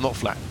 Well, not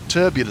flat,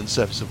 turbulent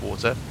surface of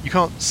water. You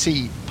can't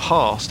see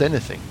past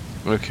anything.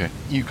 Okay.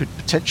 You could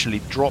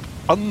potentially drop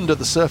under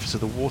the surface of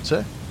the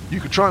water. You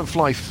could try and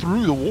fly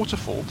through the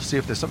waterfall to see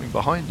if there's something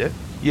behind it.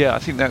 Yeah, I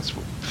think that's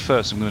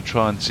first. I'm going to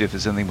try and see if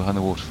there's anything behind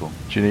the waterfall.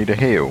 Do you need a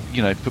heel?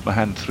 Put my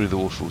hand through the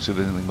waterfall, see if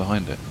there's anything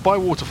behind it. By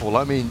waterfall,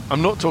 I mean,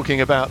 I'm not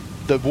talking about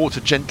the water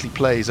gently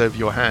plays over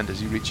your hand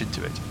as you reach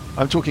into it.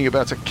 I'm talking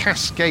about a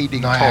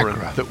cascading Niagara.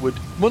 torrent that would,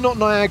 well, not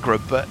Niagara,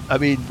 but I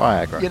mean,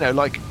 Viagra.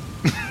 like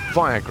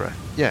Viagra.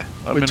 Yeah,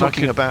 I we're mean, I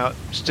talking could- about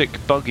Stick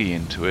Buggy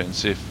into it and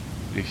see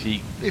if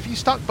he. if you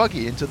stuck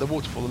Buggy into the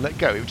waterfall and let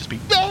go, it would just be,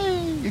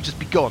 you'd just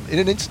be gone in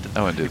an instant.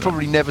 I won't do You'd that.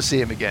 probably never see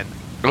him again.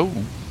 Oh.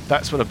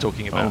 That's what I'm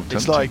talking about. Oh,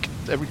 It's tempting. like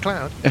every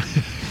cloud.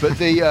 But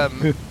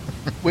the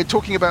we're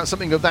talking about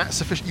something of that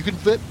sufficient. You can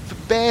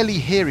barely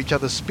hear each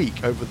other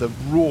speak over the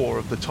roar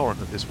of the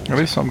torrent of this At water.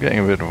 least I'm getting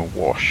a bit of a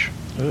wash.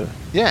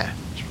 Yeah.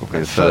 It's probably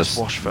The the first first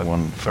wash for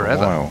one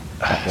forever. For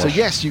a while. So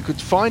yes, you could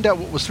find out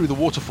what was through the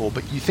waterfall,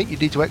 but you think you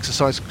need to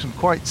exercise some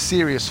quite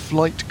serious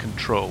flight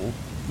control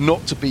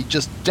not to be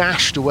just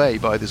dashed away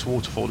by this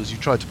waterfall as you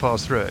try to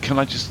pass through it. Can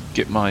I just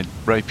get my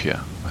rapier?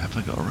 Have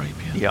I got a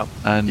rapier? Yeah.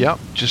 And Yep.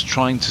 just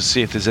trying to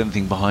see if there's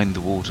anything behind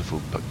the waterfall,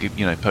 but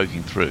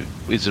poking through.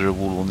 Is there a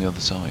wall on the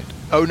other side?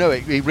 Oh no,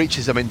 it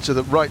reaches, I mean, to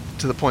the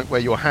point where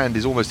your hand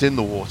is almost in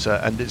the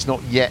water and it's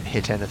not yet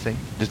hit anything.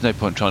 There's no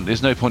point trying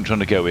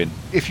to go in.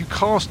 If you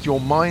cast your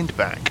mind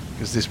back,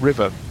 because this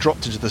river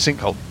dropped into the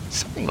sinkhole,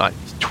 something like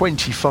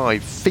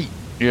 25 feet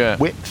Yeah.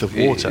 width of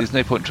water. There's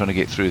no point trying to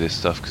get through this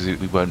stuff because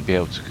we won't be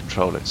able to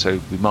control it.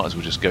 So we might as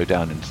well just go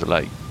down into the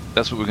lake.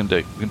 That's what we're going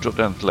to do. We're going to drop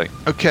down into the lake.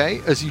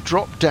 Okay, as you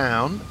drop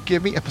down,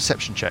 give me a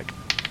perception check.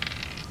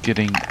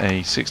 Getting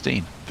a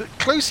 16. The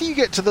closer you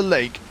get to the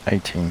lake,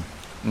 18.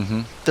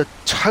 Mm-hmm. the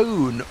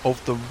tone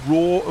of the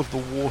roar of the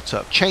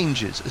water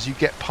changes as you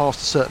get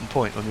past a certain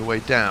point on your way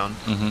down.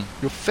 Mm-hmm.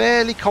 You're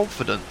fairly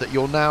confident that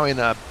you're now in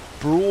a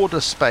broader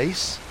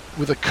space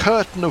with a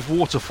curtain of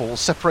waterfall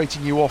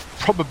separating you off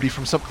probably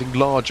from something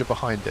larger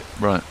behind it.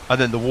 Right. And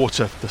then the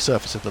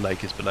surface of the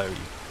lake is below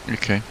you.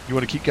 Okay. You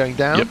want to keep going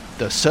down? Yep.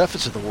 The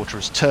surface of the water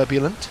is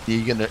turbulent.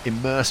 You're going to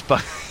immerse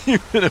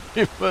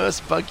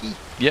Buggy?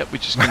 Yep, we're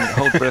just going to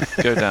hold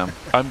breath, go down.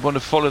 I'm going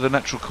to follow the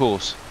natural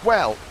course.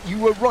 Well, you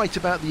were right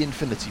about the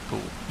infinity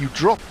pool. You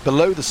drop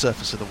below the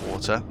surface of the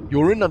water.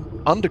 You're in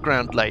an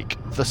underground lake,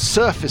 the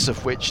surface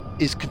of which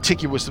is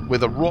contiguous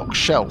with a rock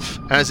shelf,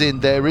 as in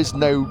there is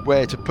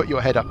nowhere to put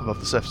your head up above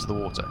the surface of the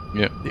water.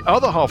 Yep. The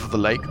other half of the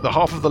lake, the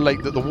half of the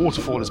lake that the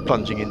waterfall is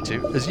plunging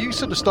into, as you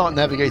sort of start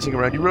navigating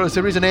around, you realise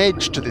there is an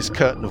edge to this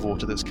curtain of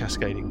water that's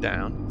cascading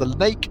down. The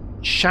lake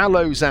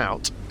shallows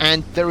out,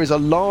 and there is a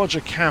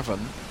larger cavern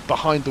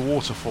behind the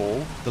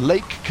waterfall. The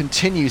lake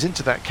continues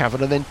into that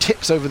cavern and then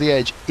tips over the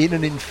edge in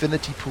an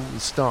infinity pool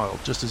style,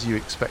 just as you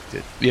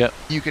expected. Yeah.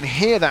 You can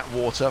hear that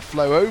water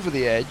flow over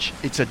the edge.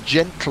 It's a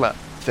gentler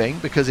thing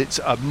because it's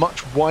a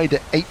much wider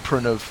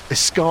apron of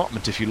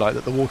escarpment, if you like,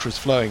 that the water is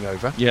flowing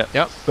over. Yeah.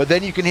 But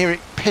then you can hear it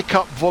pick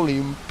up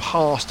volume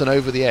past and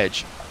over the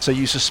edge. So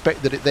you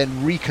suspect that it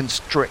then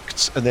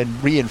reconstricts and then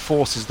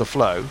reinforces the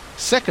flow.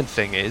 Second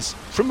thing is,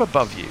 from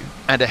above you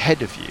and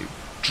ahead of you,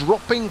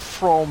 dropping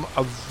from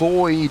a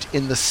void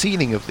in the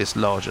ceiling of this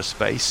larger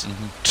space,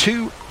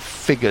 two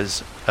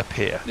figures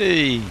appear.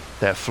 Hey.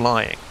 They're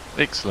flying.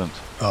 Excellent.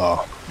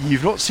 Oh,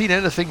 You've not seen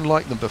anything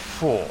like them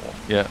before.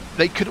 Yeah.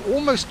 They could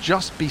almost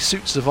just be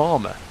suits of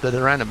armour that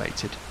are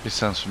animated. This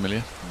sounds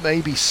familiar.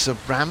 Maybe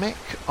ceramic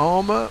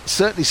armour,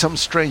 certainly some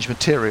strange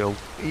material,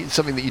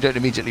 something that you don't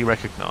immediately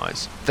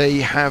recognise. They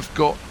have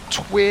got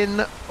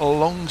twin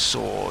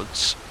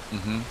longswords,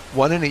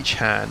 one in each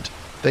hand.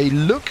 They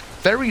look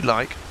very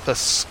like the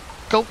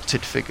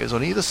sculpted figures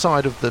on either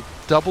side of the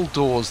double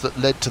doors that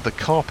led to the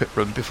carpet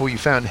room before you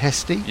found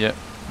Hesty. Yeah.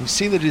 You've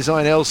seen the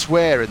design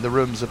elsewhere in the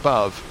rooms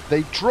above.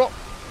 They drop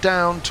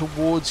down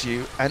towards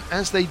you, and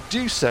as they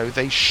do so,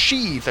 they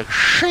sheathe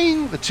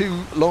the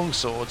two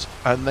longswords,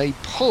 and they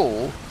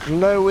pull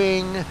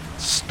glowing,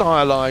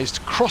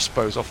 stylized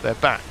crossbows off their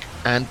back.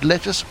 And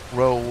let us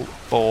roll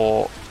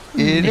for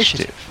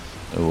initiative.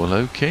 Oh, well,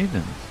 okay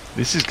then.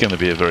 This is going to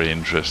be a very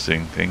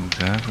interesting thing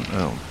to happen.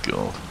 Oh,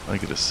 God. I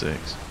get a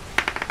 6.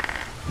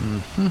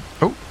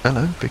 Oh,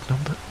 hello, big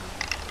number.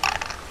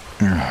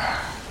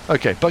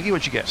 Okay, Buggy,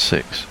 what'd you get?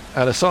 6.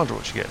 Alessandra,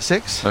 what'd you get?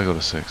 6? I got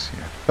a 6,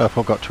 yeah.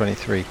 Burple got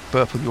 23.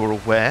 Burple, you're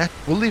aware.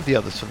 We'll leave the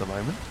others for the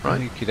moment,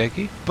 right? Okie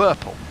dokie.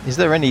 Burple. Is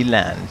there any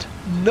land?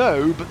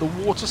 No, but the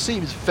water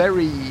seems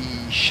very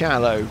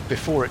shallow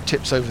before it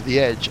tips over the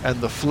edge,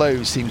 and the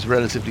flow seems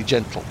relatively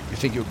gentle. You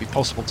think it would be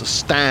possible to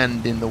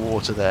stand in the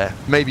water there?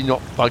 Maybe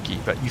not Buggy,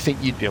 but you think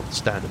you'd be able to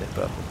stand in it,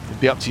 Burple.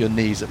 It'd be up to your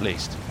knees at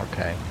least.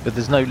 Okay. But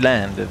there's no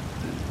land,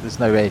 there's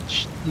no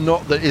edge.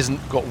 Not that isn't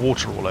got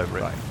water all over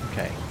it. Right,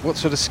 okay. What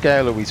sort of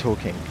scale are we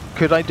talking?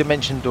 Could I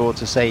dimension door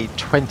to, say,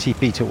 20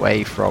 feet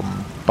away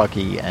from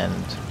Buggy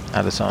and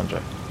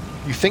Alessandra?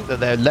 You think that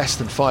they're less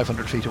than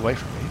 500 feet away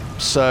from you.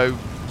 So,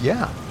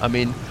 yeah. I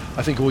mean,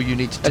 I think all you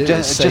need to do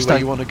is say where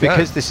you want to go.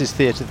 Because this is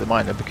Theatre of the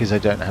Minor, because I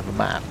don't have a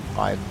map,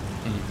 I'm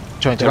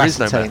trying to There is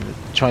no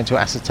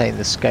ascertain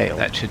the scale.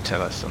 That should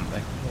tell us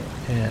something.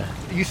 Yeah.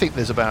 You think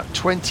there's about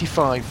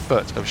 25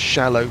 foot of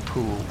shallow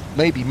pool,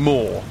 maybe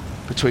more,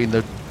 between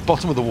the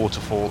bottom of the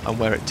waterfall and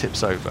where it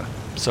tips over.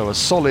 So a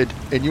solid,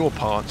 in your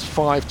parts,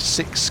 5 to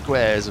 6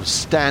 squares of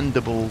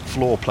standable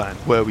floor plan,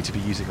 were we to be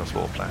using a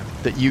floor plan,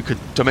 that you could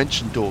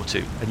dimension door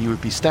to, and you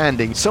would be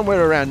standing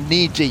somewhere around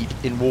knee deep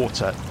in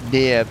water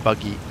near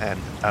Buggy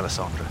and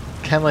Alessandra.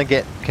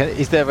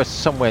 Is there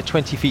somewhere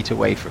 20 feet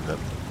away from them?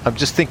 I'm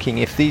just thinking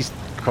if these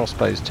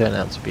crossbows turn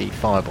out to be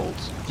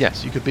fireballs.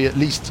 Yes, you could be at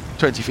least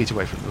 20 feet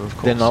away from them, of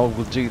course. Then I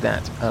will do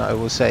that. I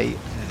will say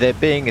they're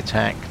being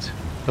attacked,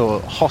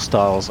 or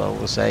hostiles, I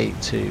will say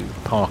to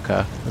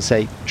Parker, and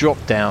say, drop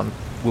down,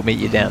 we'll meet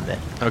you down there.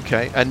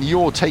 Okay, and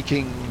you're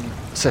taking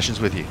Sessions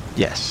with you?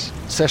 Yes.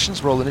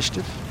 Sessions, roll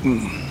initiative.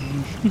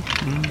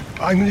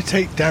 I'm going to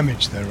take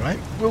damage though, right?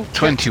 We'll get to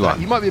 21.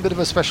 that. You might be a bit of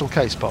a special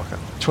case, Parker.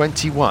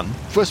 21.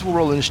 First of all,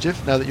 roll initiative,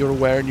 now that you're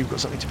aware and you've got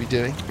something to be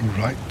doing.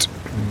 Right.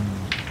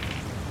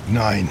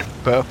 9.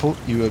 Burple,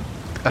 you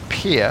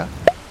appear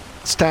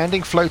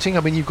standing, floating. I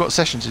mean, you've got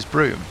Sessions'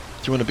 broom.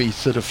 Do you want to be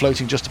sort of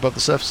floating just above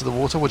the surface of the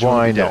water? What do you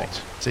want to be doing?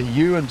 not? So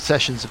you and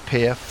Sessions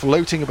appear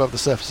floating above the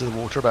surface of the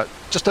water, about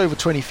just over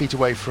 20 feet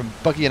away from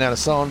Buggy and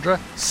Alessandra,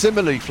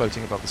 similarly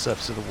floating above the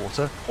surface of the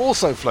water,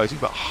 also floating,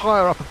 but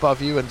higher up above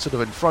you and sort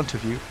of in front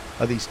of you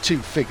are these two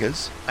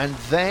figures, and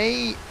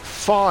they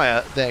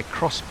fire their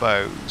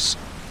crossbows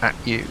at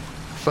you.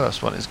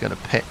 First one is going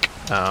to pick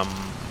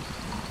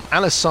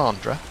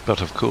Alessandra.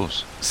 But of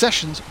course.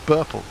 Sessions,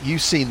 Burple,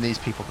 you've seen these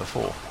people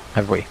before.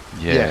 Have we?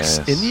 Yes.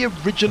 In the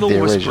original The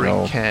Whispering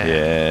original. Cairn.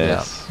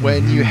 Yes. Yeah.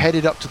 When you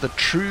headed up to the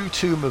true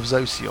tomb of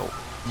Zosiel,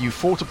 you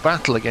fought a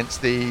battle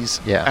against these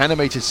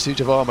animated suit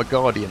of armor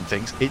guardian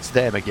things. It's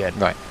them again.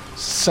 Right.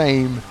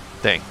 Same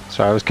thing.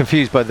 So I was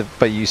confused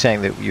by you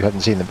saying that you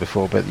hadn't seen them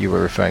before, but you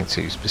were referring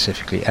to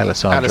specifically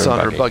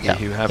Alessandra and Buggy, Yeah.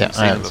 who haven't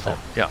I seen them before.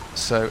 understand. Yeah.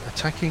 So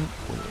attacking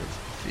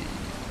with the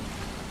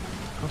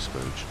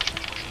crossbow.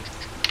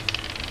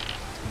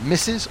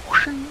 Misses.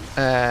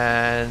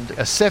 And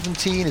a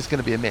 17 is going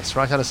to be a miss,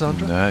 right,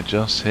 Alessandra? No, it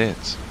just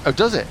hits. Oh,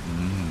 does it?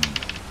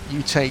 Mm.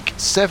 You take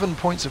 7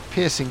 points of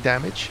piercing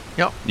damage.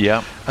 Yep.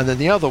 Yeah. And then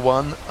the other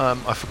one,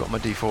 I forgot my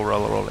d4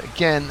 roll. I'll roll it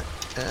again.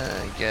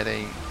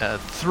 Getting a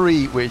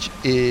 3, which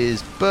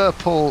is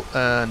Burple,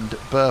 and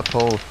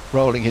Burple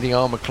rolling, hitting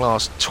armor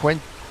class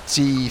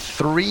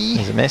 23.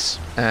 Is a miss?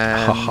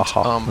 And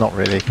not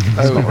really.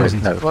 Oh, not really.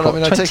 No. Well, I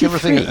mean, I take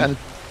everything. 23. And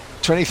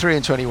 23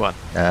 and 21.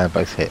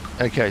 Both hit.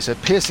 Okay, so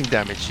piercing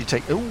damage. You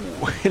take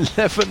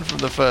 11 from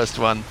the first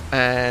one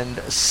and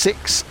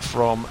 6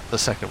 from the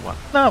second one.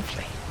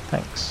 Lovely.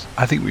 Thanks.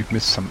 I think we've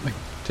missed something.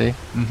 do.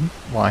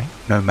 Mm-hmm. Why?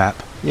 No map.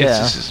 Yeah,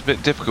 Yes, it's a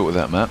bit difficult with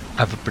that map.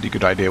 I have a pretty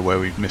good idea where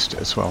we've missed it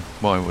as well.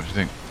 Why? What do you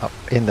think? up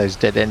in those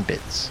dead end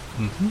bits.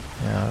 Mm-hmm.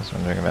 Yeah, I was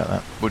wondering about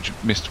that. What you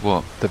missed?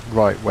 What? The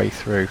right way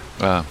through.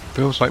 Ah,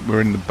 Feels like we're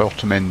in the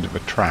bottom end of a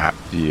trap.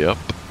 yep.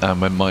 And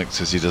when Mike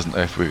says he doesn't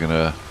know if we're going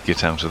to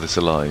get out of this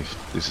alive,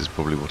 this is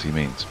probably what he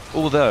means.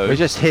 Although, We're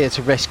just here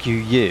to rescue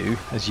you,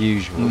 as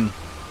usual.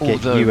 Get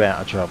although you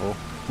out of trouble.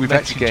 We've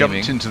actually jumped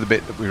Metagaming- into the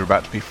bit that we were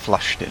about to be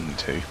flushed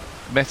into.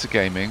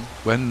 metagaming,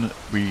 when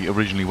we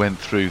originally went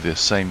through this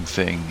same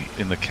thing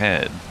in the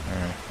cairn,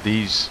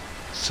 these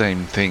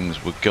same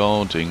things were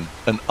guarding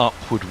an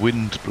upward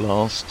wind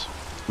blast,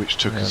 which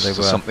took Yeah, us they to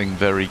were. something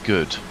very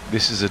good.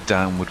 This is a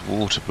downward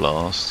water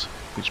blast,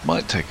 which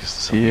might take us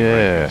to something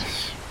very good.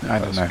 Yes, I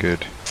don't that's know.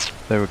 good.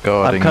 They were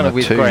guarding I'm kind of the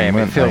with tomb, Graham. It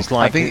weren't feels they?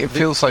 like I think it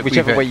feels like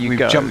whichever way we've you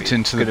go, jumped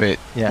into the could have-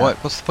 bit. yeah.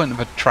 What's the point of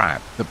a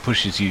trap that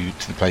pushes you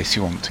to the place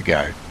you want to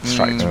go?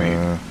 Strikes me.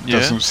 Yeah.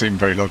 Doesn't seem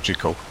very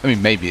logical. I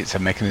mean, maybe it's a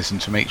mechanism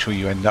to make sure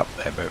you end up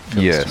there, but it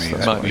feels Yes, to me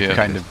that's that Might we be a-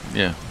 kind of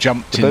yeah.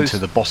 jumped Suppose- into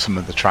the bottom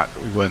of the trap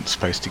that we weren't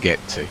supposed to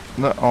get to.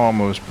 That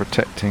armour was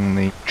protecting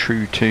the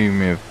true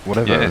tomb of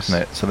whatever, Yes.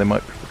 isn't it? So they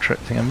might be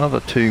protecting another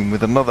tomb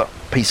with another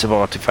piece of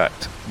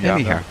artifact.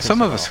 Anyhow, no,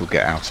 some of it's us will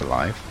get out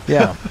alive.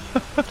 Yeah,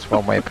 that's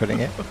one way of putting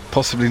it.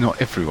 Possibly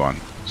not everyone.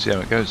 See how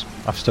it goes.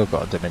 I've still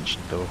got a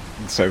dimension door.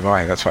 So have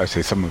I. That's why I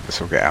say some of us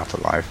will get out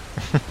alive.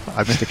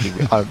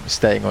 I'm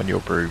staying on your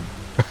broom.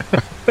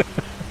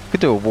 Could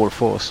do a wall of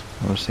force.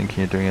 I was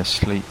thinking of doing a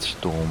sleet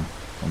storm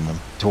on them.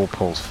 It's all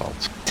Paul's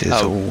fault. Tis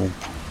Oh. all.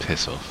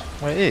 Piss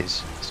off. Well, it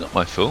is. It's not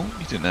my fault.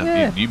 You didn't have.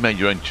 Yeah. You made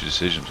your own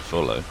decision to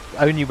follow.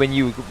 Only when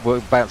you were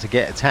about to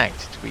get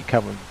attacked did we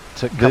come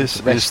to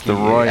This rescue is the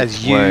you, right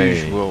as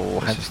way. usual.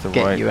 This Had is to the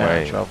get right you out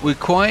way. of trouble. We're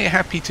quite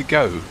happy to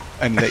go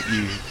and let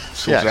you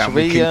sort Yeah, it out. shall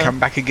We we, can come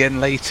back again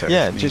later.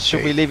 Yeah, if just need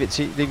should we be.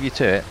 leave you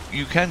to it?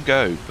 You can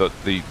go, but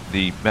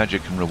the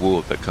magic and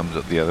reward that comes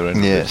at the other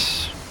end.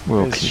 Yes,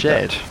 we'll It's keep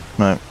shared. that.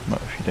 No,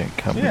 not if you don't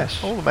come with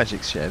us. all the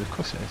magic's shared, of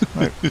course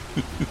it is.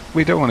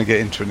 We don't want to get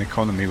into an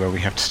economy where we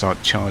have to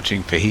start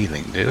charging for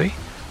healing, do we?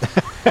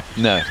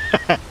 No.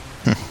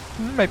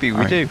 Maybe we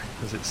Right. do.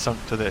 Because it's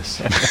sunk to this.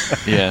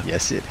 Yeah.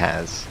 Yes, it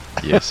has.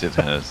 Yes, it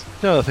has.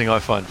 The other thing I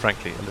find,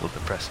 frankly, a little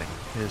depressing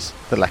is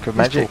The lack of these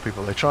magic. poor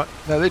people. They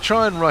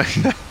try and write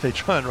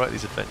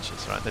these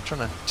adventures, right? They're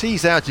trying to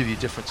tease out of you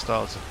different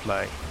styles of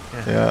play.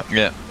 Yeah.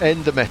 Yeah.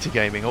 End the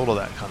metagaming, all of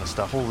that kind of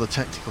stuff, all the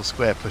tactical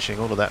square pushing,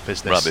 all of that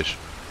business. Rubbish.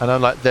 And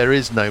I'm like, there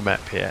is no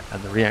map here.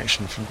 And the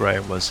reaction from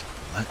Graham was,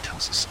 that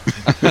tells us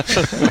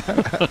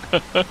something.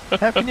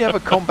 How can you have a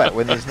combat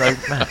when there's no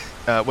map?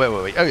 Where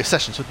were we? Oh, yeah,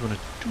 sessions. What do you want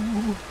to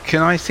do?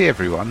 Can I see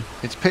everyone?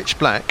 It's pitch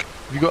black.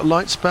 Have you got a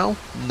light spell?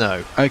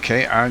 No.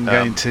 Okay, I'm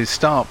going to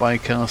start by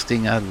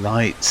casting a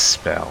light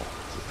spell.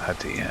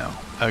 Bloody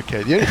hell.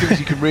 Okay, the only things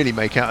you can really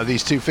make out of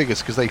these two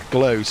figures because they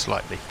glow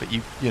slightly, but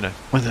you know,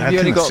 Well, Have you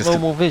only got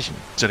normal vision?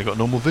 it's only got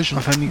normal vision.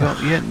 I've only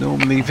got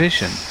normally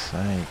vision.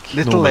 Sake.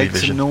 Little Normally legs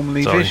vision. and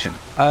normally Sorry. vision.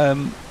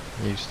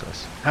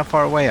 Useless. How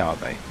far away are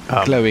they?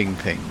 Glowing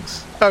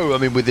things. Oh, I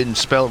mean within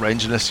spell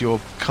range, unless you're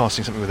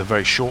casting something with a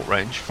very short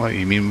range. What,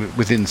 you mean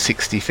within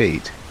 60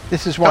 feet?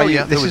 This is why Oh,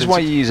 yeah, this there is was why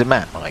a- you use a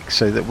map, Mike,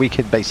 so that we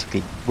can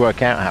basically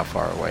work out how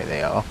far away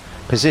they are,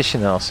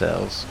 position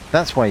ourselves.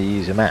 That's why you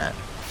use a map,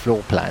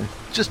 floor plan.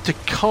 Just to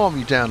calm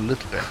you down a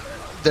little bit,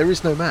 there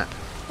is no map.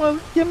 Well,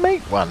 you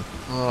make one.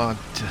 Oh, I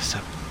just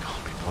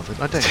can't be bothered.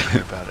 I don't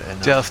care about it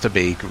enough. Just a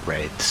big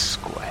red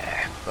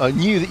square. I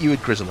knew that you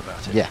would grizzle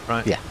about it. Yeah,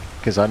 right. yeah,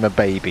 because I'm a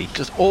baby.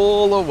 Just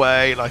all the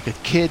way, like a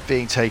kid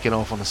being taken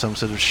off on some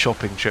sort of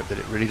shopping trip that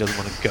it really doesn't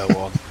want to go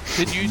on.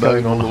 Did you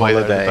Going all on the way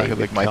there in the holiday back of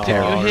the with my car,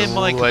 parents. You hear all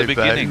Mike the at way the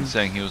back. beginning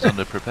saying he was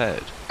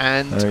underprepared.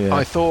 And Oh, yeah.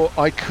 I thought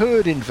I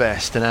could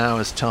invest an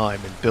hour's time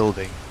in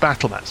building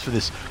battle maps for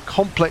this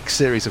complex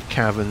series of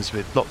caverns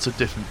with lots of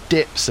different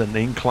dips and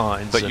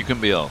inclines But and you can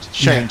be asked.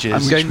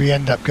 changes. which we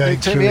end up going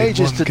It'd take through me in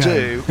ages one to go.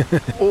 do,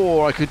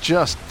 or I could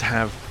just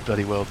have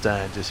bloody well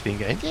Dan just being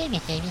going.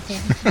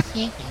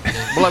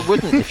 Well, I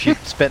wouldn't if you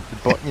spent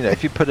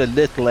if you put a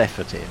little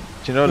effort in.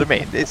 Do you know what I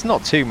mean? It's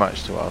not too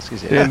much to ask,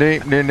 is it?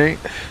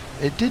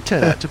 It did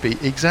turn out to be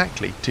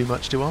exactly too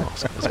much to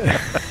ask.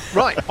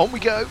 Right, on we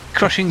go.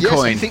 Crushing Yes,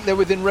 coin. you think they're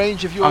within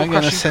range of your I'm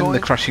going to crushing send coin? the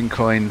crushing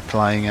coin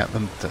flying at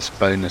them. That's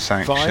bonus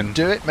action. Fine,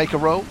 do it. Make a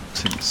roll.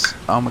 Since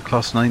armor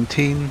class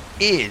 19.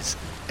 Is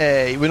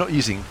we're not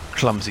using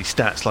clumsy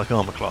stats like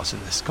armor class in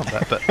this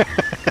combat, but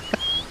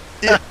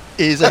it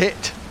is a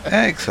hit.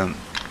 Excellent.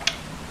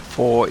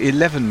 For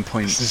 11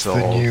 points This is of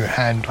the new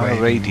hand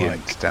waving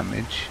radiant mic.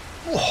 damage.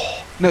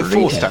 No,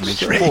 force Radiant. damage.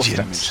 Force Radiant.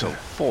 damage. So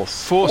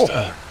force. Forced.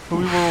 We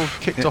were all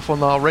kicked off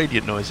on our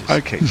radiant noises.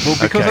 Okay. Well,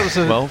 because Okay, that was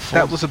a well,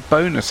 that was a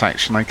bonus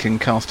action, I can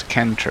cast a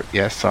cantrip.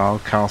 Yes, I'll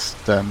cast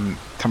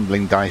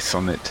tumbling dice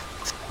on it.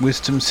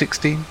 Wisdom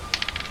 16.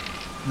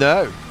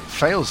 No,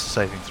 fails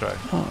saving throw.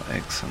 Oh,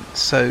 excellent.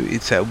 So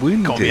it's a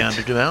wounded. Combien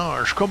de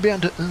dommage, combien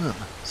de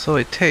So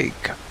I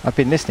take I've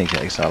been listening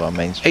to Exile on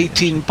Main Street.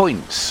 18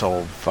 points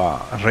of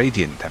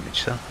radiant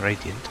damage, sir.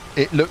 Radiant.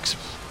 It looks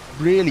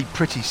really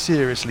pretty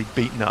seriously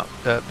beaten up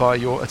by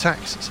your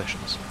attack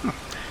successions.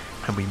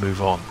 And we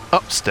move on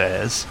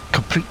upstairs,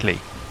 completely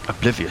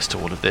oblivious to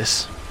all of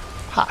this.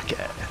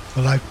 Parker.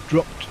 Well, I've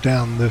dropped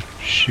down the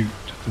chute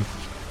of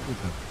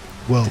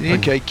the whirlpool.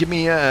 Okay, give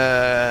me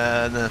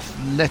an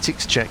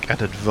athletics check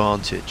at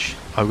advantage.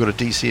 I've got a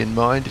DC in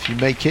mind. If you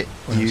make it,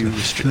 you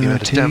restrict the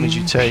amount of damage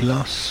you take.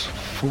 Plus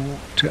 4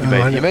 to...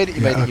 You made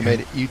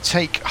it. You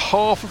take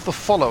half of the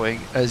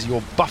following as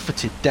you're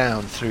buffeted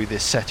down through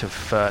this set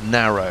of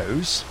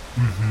narrows.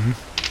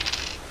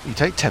 Mm-hmm. You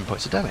take 10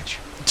 points of damage.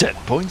 10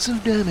 points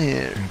of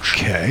damage.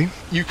 Okay.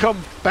 You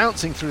come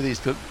bouncing through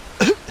these...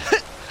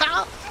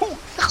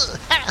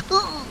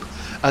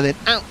 and then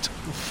out,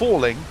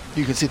 falling,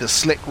 you can see the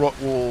slick rock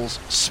walls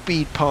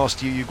speed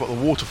past you. You've got the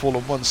waterfall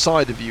on one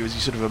side of you as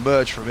you sort of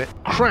emerge from it.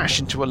 Crash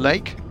into a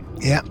lake.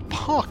 Yeah.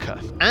 Parker,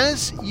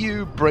 as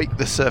you break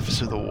the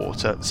surface of the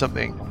water,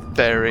 something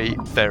very,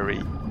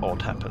 very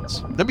odd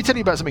happens. Let me tell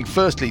you about something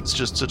firstly. It's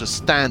just sort of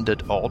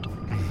standard odd.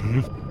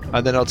 Mm-hmm.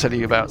 And then I'll tell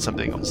you about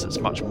something else that's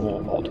much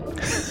more odd.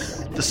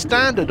 The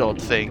standard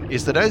odd thing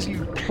is that as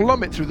you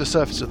plummet through the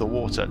surface of the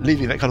water,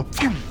 leaving that kind of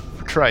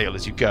trail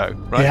as you go,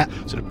 right?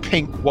 Yeah. Sort of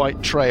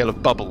pink-white trail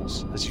of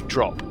bubbles as you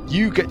drop.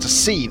 You get to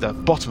see the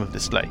bottom of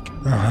this lake.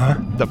 Uh-huh.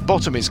 The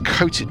bottom is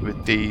coated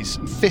with these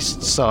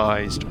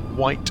fist-sized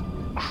white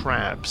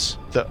crabs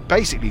that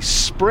basically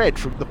spread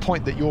from the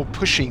point that you're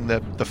pushing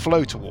the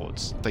flow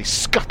towards. They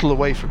scuttle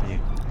away from you.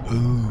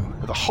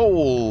 Ooh. The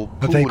whole Have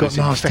pool they got is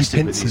nasty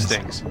infested with these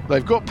pincers? things.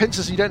 They've got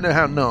pincers, you don't know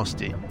how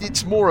nasty.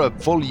 It's more a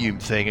volume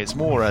thing, it's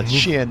more a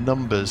sheer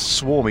numbers,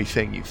 swarmy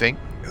thing, you think.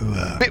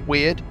 Ooh, Bit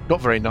weird,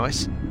 not very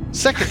nice.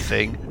 Second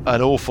thing,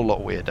 an awful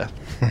lot weirder.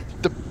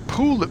 The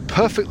pool looked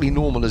perfectly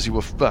normal as you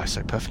were... Well, I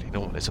say perfectly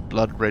normal. It's a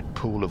blood-red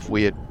pool of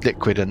weird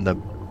liquid and the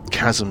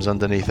chasms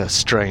underneath a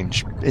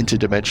strange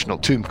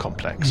interdimensional tomb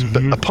complex.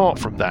 But apart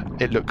from that,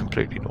 it looked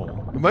completely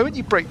normal. The moment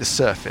you break the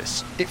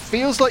surface, it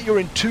feels like you're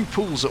in two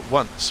pools at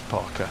once,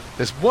 Parker.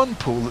 There's one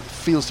pool that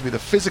feels to be the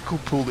physical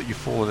pool that you've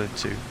fallen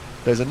into.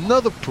 There's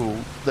another pool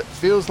that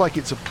feels like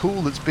it's a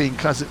pool that's being,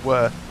 as it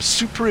were,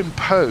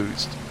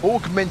 superimposed,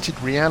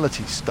 augmented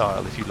reality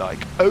style, if you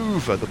like,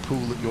 over the pool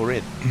that you're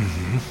in.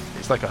 Mm-hmm.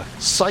 It's like a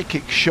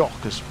psychic shock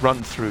has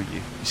run through you.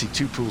 You see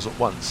two pools at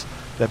once.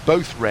 They're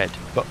both red,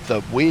 but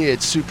the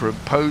weird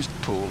superimposed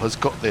pool has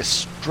got this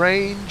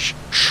strange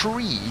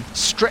tree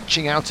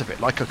stretching out of it,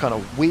 like a kind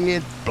of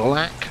weird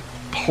black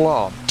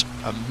plant,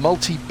 a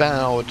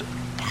multi-boughed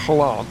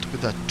plant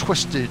with a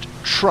twisted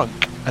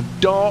trunk and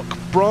dark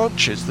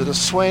branches that are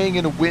swaying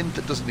in a wind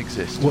that doesn't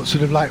exist. What,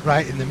 sort of like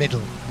right in the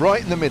middle?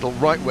 Right in the middle,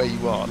 right where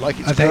you are. Like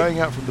it's going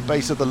out from the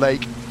base of the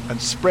lake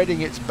and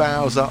spreading its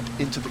boughs up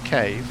into the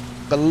cave.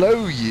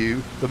 Below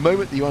you, the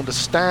moment that you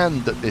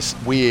understand that this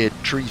weird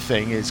tree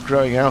thing is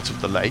growing out of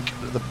the lake,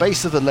 at the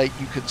base of the lake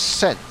you can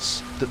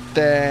sense that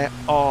there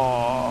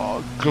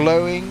are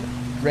glowing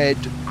red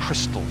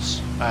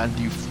crystals, and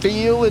you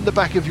feel in the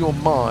back of your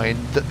mind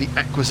that the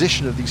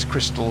acquisition of these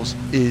crystals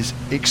is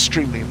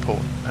extremely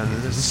important. And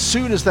as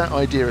soon as that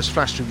idea has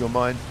flashed through your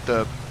mind,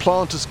 the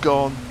plant has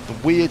gone, the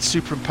weird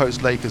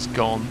superimposed lake has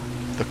gone,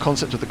 the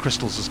concept of the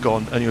crystals has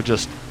gone, and you're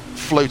just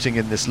floating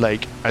in this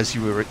lake as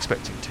you were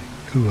expecting to.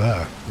 Ooh,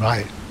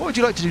 right. What would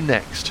you like to do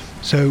next?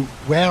 So,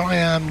 where I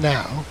am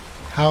now,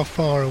 how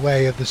far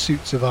away are the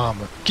suits of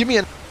armour? Give me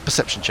a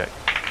perception check.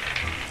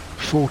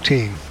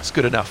 14. It's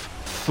good enough.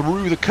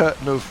 Through the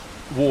curtain of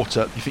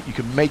water, you think you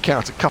can make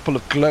out a couple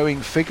of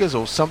glowing figures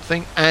or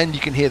something, and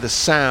you can hear the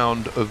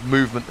sound of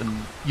movement,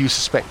 and you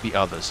suspect the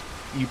others.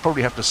 You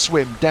probably have to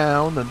swim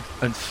down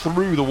and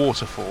through the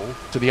waterfall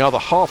to the other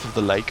half of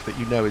the lake that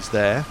you know is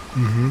there,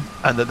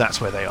 and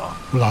that's where they are.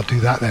 Well, I'll do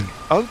that then.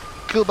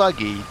 Uncle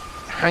Buggy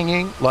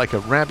hanging like a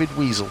rabid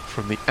weasel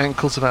from the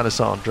ankles of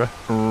Alessandra.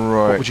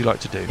 Right. What would you like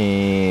to do?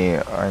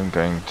 I'm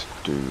going to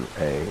do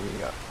a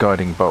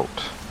guiding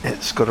bolt.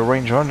 It's got a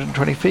range of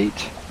 120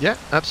 feet. Yeah,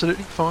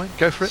 absolutely fine.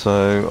 Go for it.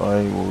 So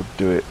I will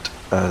do it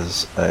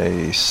as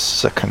a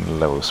second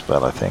level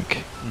spell, I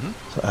think.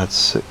 So add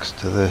 6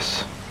 to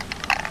this.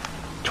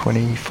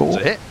 24.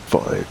 That's a hit.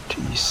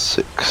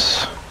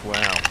 5d6.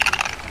 Wow.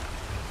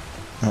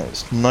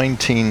 That's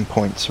 19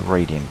 points of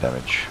radiant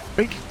damage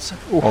Radiance.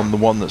 on the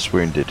one that's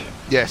wounded.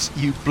 Yes,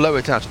 you blow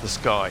it out of the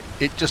sky.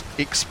 It just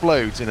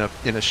explodes in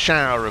a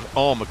shower of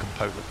armor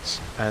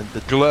components, and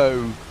the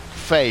glow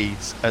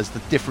fades as the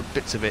different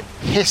bits of it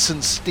hiss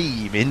and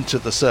steam into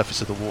the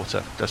surface of the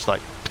water, just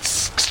like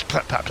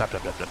blah, blah, blah, blah,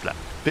 blah, blah, blah.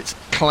 Bits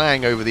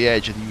clang over the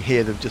edge, and you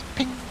hear them just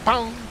ping,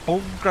 pong,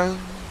 boom, ground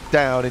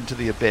down into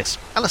the abyss.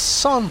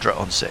 Alessandra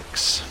on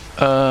 6.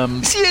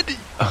 I've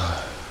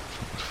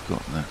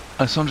forgotten that.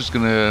 So I'm just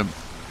going to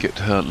get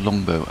her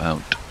longbow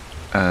out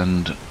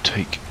and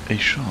take a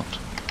shot.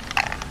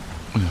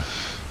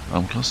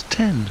 I'm class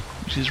 10,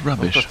 which is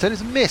rubbish. Plus 10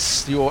 is a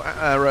miss. Your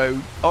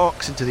arrow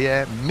arcs into the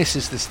air,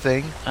 misses this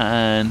thing,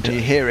 And and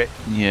you hear it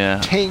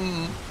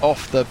ting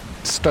off the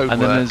stonework.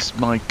 And then there's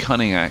my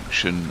cunning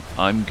action.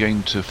 I'm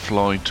going to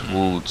fly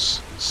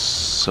towards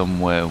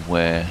somewhere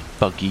where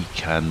Buggy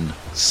can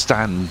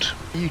stand.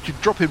 You could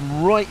drop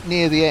him right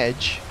near the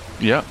edge,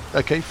 Yeah.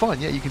 Okay, fine.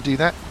 Yeah, you can do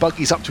that.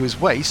 Buggy's up to his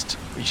waist,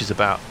 which is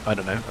about, I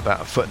don't know, about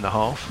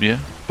 1.5 feet. Yeah.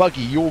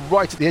 Buggy, you're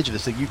right at the edge of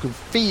this thing. You can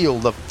feel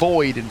the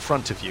void in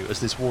front of you as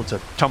this water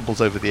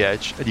tumbles over the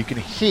edge, and you can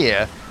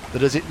hear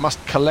that as it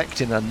must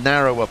collect in a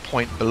narrower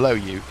point below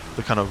you,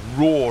 the kind of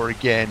roar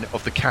again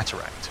of the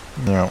cataract.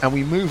 Yeah. And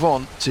we move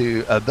on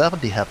to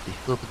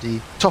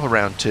top of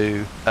round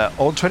 2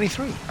 on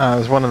 23.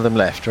 There's one of them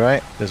left,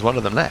 right? There's one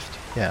of them left.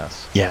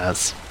 Yes.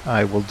 Yes.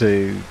 I will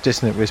do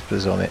Dissonant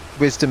Whispers on it.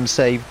 Wisdom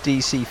save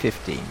DC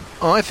 15.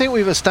 I think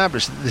we've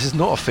established that this is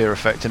not a fear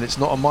effect and it's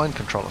not a mind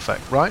control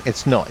effect, right?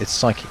 It's not. It's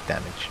psychic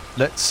damage.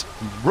 Let's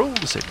roll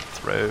the saving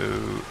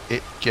throw.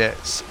 It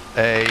gets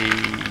a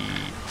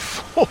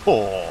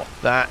 4.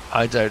 That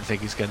I don't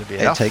think is going to be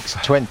enough. It takes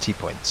 20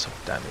 points of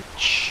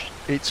damage.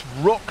 It's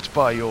rocked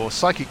by your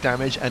psychic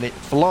damage and it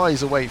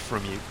flies away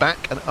from you,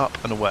 back and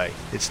up and away.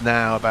 It's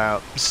now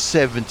about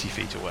 70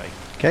 feet away.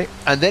 Okay.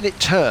 And then it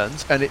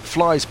turns and it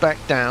flies back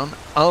down,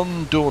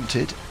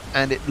 undaunted,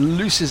 and it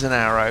looses an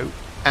arrow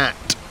at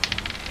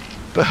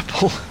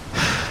Purple.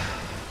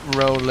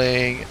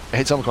 Rolling,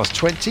 hits armor class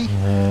 20.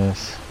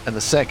 Yes. And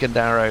the second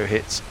arrow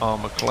hits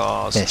armor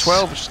class Miss.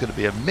 12, which is going to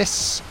be a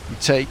miss. You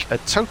take a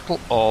total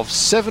of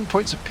 7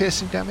 points of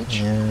piercing damage.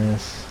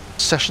 Yes.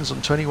 Sessions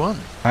on 21.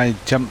 I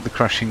jumped the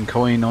crushing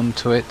coin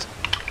onto it,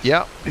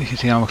 Yep,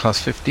 hitting armor class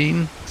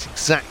 15. that's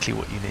exactly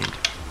what you need.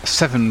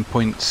 7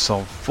 points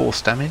of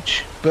force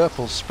damage.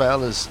 Purple's spell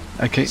has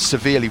Okay,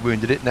 severely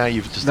wounded it. Now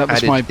you've just that was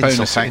added my insult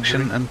bonus to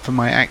action, injury. and for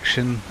my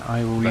action,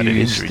 I will Added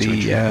use injury to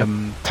the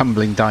injury,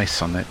 tumbling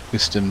dice on it.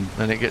 Wisdom.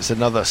 And it gets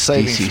another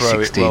saving DC throw.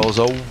 16. It rolls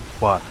a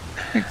 1.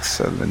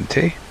 Excellent.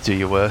 Do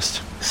your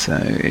worst. So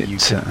You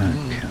it's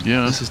can,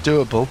 Yeah. This is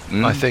doable.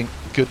 Mm. I think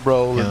good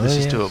roll, and Yeah, this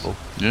is yes. doable.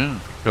 Yeah.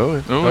 Oh,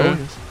 yeah. Oh, yeah.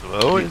 yes.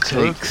 Oh, it it's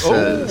takes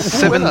oh,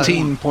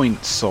 17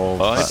 points of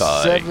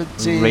Bye-bye.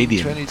 17,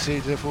 radiant.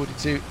 22 to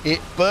 42. It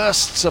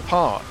bursts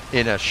apart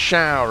in a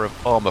shower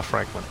of armor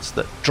fragments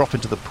that drop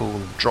into the pool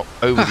and drop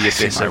over the I think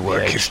abyss. my over the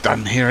work edge. is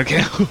done here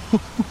again.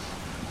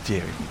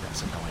 Dear me,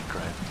 that's annoying,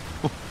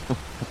 Graham.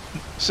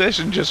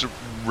 Session just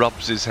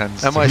rubs his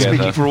hands Am I together.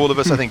 speaking for all of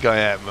us? I think I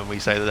am when we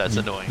say that that's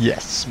annoying.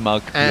 Yes.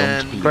 Smug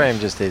And beyond belief. Graham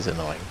just is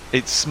annoying.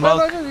 It's Well,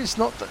 smug no, it's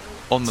not. That,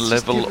 on the it's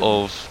just level given-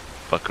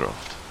 of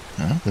Buckcroft.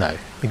 No,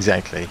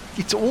 exactly.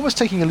 It's almost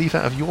taking a leaf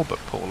out of your book,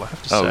 Paul. I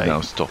have to Oh, say.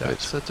 no, stop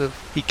That's it. Sort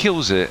of. He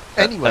kills it,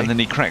 Anyway, and then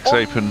he cracks on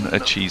open a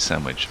cheese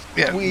sandwich.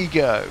 Yeah. We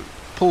go.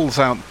 Pulls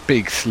out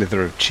big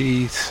slither of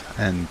cheese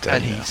and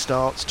And he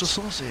starts to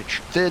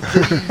sausage. The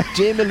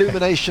dim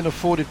illumination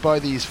afforded by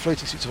these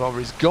floating suits of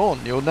armour is gone.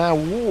 You're now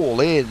all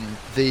in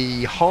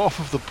the half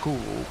of the pool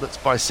that's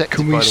bisected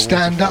Can by we the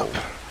stand waterfall.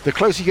 up? The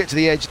closer you get to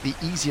the edge, the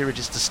easier it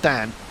is to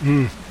stand.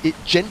 Mm. It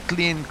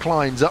gently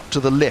inclines up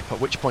to the lip,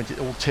 at which point it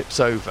all tips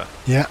over.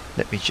 Yeah.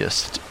 Let me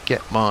just get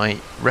my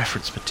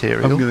reference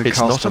material. I'm going to It's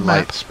cast not a a map.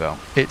 light spell.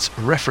 It's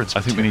reference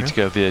I think we material. need to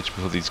go over the edge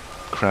before these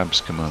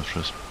crabs come after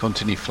us.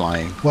 Continue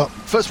flying. Well,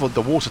 First of all,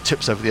 the water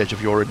tips over the edge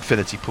of your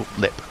infinity pool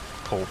lip,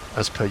 Paul,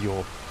 as per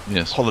your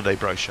Yes. holiday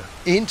brochure,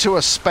 into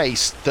a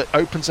space that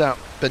opens out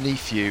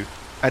beneath you,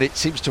 and it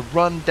seems to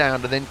run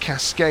down and then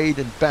cascade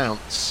and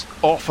bounce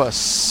off a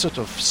sort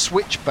of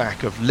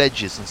switchback of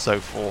ledges and so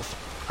forth.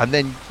 And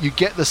then you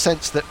get the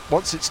sense that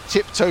once it's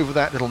tipped over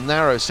that little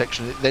narrow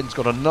section, it then's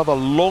got another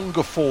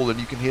longer fall, and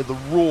you can hear the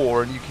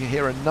roar, and you can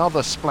hear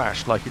another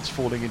splash like it's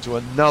falling into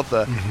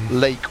another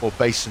lake or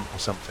basin or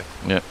something.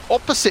 Yeah.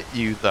 Opposite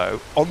you,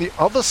 though, on the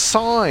other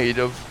side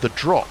of the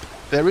drop,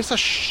 there is a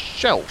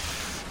shelf.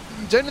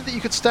 You don't know that you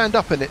could stand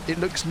up in it. It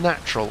looks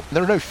natural.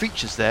 There are no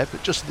features there,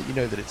 but just so that you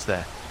know that it's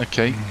there.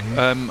 Okay.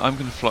 I'm going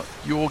to fly.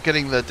 You're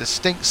getting the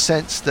distinct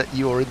sense that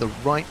you're in the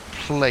right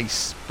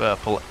place,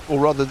 Burple, or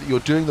rather that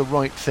you're doing the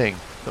right thing,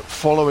 that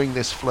following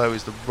this flow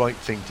is the right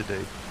thing to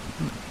do.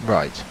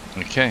 Right.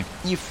 Okay.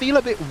 You feel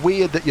a bit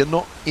weird that you're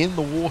not in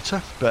the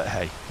water, but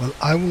hey. well,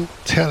 I will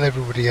tell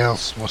everybody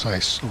else what I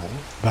saw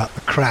about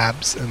the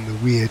crabs and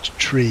the weird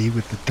tree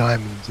with the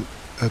diamonds,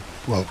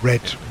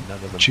 red None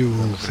of them jewel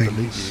believe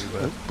things you,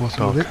 at the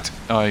bottom of Parker. it.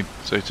 I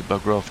say to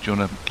Bugroff, do you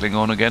want to cling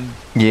on again?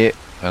 Yeah.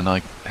 And I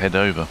head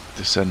over,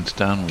 descend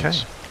downwards.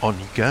 Okay, on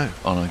you go.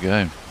 On I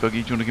go.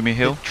 Buggy, do you want to give me a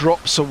heal? It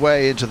drops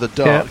away into the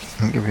dark.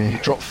 I'll give you- You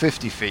drop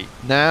 50 feet.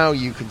 Now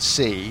you can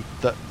see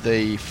that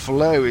the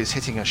flow is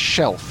hitting a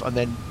shelf and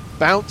then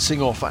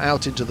bouncing off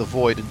out into the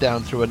void and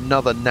down through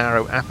another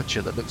narrow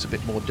aperture that looks a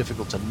bit more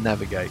difficult to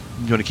navigate.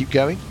 You want to keep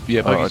going?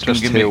 Yeah, Oh, Buggy's going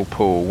just to give me... heal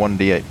Paul,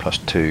 1d8 plus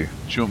 2. Do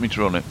you want me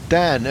to roll it?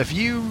 Dan, have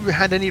you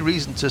had any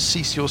reason to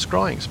cease your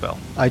scrying spell?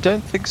 I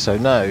don't think so,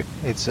 no.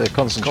 It's a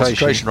concentration.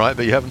 Concentration, right?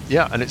 But you haven't.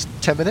 Yeah, and it's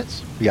 10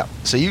 minutes. Yeah.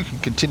 So you can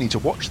continue to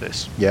watch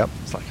this. Yep.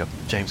 It's like a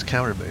James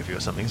Cameron movie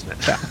or something, isn't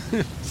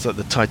it? So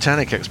the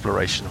Titanic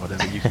exploration or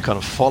whatever, you can kind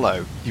of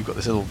follow. You've got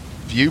this little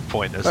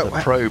viewpoint as Oh, the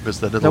wait. probe, as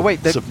the little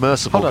wait, the-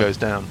 submersible hold on. goes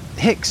down.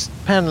 Hicks,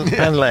 pan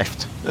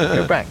left.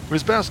 Go back.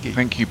 Rizbowski.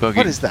 Thank you, Buggy.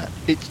 What is that?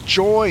 It's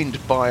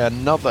joined by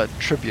another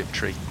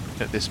tributary.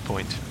 at this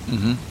point.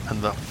 Mm-hmm.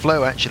 And the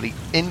flow actually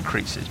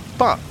increases.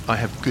 But I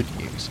have good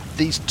news.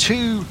 These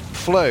two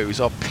flows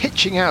are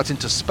pitching out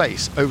into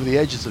space over the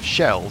edges of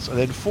shells and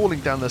then falling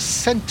down the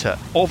centre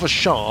of a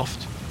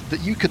shaft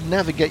that you could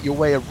navigate your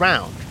way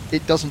around.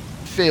 It doesn't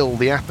fill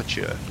the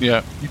aperture.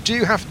 Yeah. You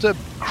do have to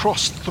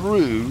cross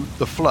through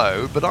the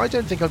flow, but I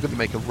don't think I'm going to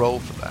make a roll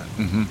for that.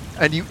 Mm-hmm.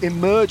 And you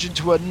emerge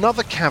into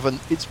another cavern.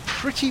 It's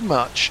pretty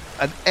much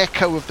an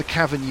echo of the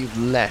cavern you've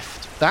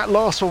left. That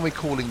last one we're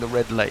calling the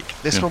Red Lake.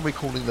 This Yeah. one we're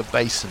calling the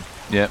Basin.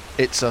 Yeah.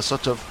 It's a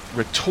sort of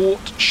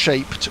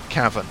retort-shaped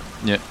cavern,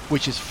 Yeah.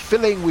 which is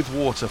filling with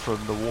water from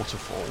the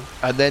waterfall,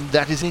 and then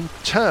that is in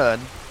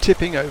turn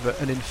tipping over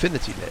an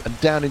infinity lip and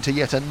down into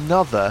yet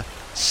another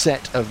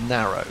set of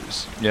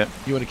narrows. Yeah.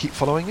 You want to keep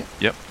following it?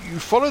 Yep. You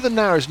follow the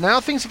narrows. Now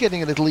things are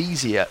getting a little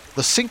easier.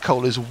 The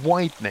sinkhole is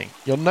widening.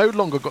 You're no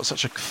longer got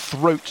such a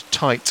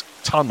throat-tight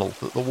tunnel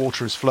that the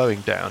water is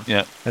flowing down.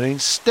 Yeah. And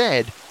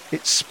instead,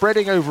 it's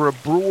spreading over a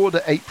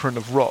broader apron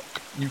of rock.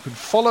 You can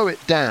follow it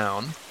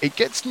down. It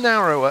gets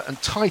narrower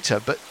and tighter,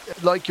 but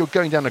like you're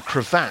going down a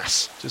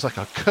crevasse. So it's like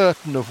a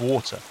curtain of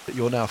water that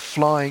you're now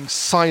flying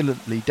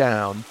silently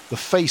down the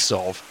face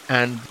of,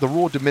 and the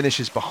roar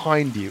diminishes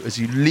behind you as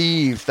you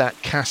leave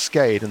that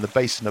cascade and the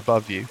basin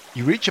above you.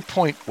 You reach a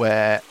point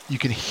where you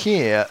can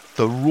hear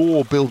the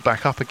roar build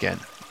back up again.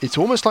 It's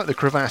almost like the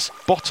crevasse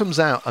bottoms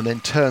out and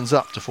then turns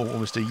up to form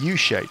almost a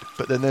U-shape,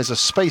 but then there's a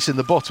space in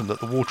the bottom that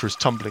the water is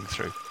tumbling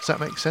through. Does that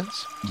make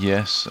sense?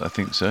 Yes, I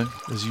think so.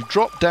 As you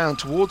drop down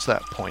towards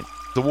that point,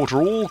 the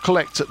water all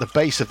collects at the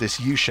base of this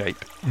U-shape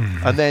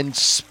and then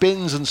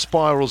spins and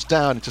spirals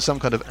down into some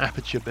kind of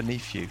aperture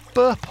beneath you.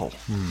 Burple.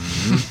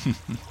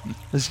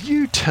 As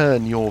you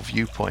turn your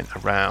viewpoint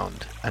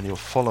around and you're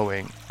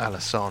following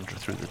Alessandra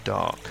through the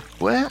dark,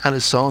 where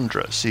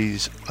Alessandra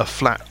sees a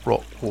flat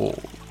rock wall,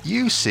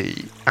 you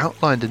see,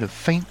 outlined in a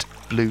faint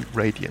blue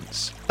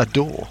radiance, a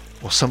door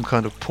or some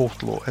kind of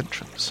portal or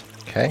entrance.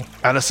 Okay.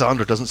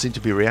 Alessandra doesn't seem to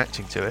be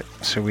reacting to it.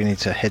 So we need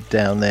to head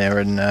down there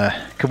and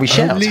can we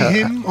shout? Only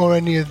him or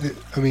any of the...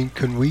 I mean,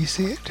 can we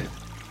see it?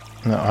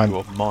 No, I'm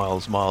You're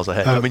miles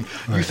ahead. Oh, I mean,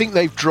 you right. think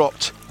they've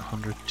dropped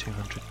 100,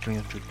 200,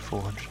 300,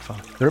 400,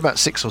 500. They're about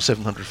 600 or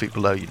 700 feet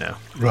below you now.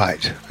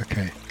 Right,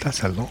 okay.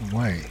 That's a long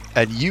way.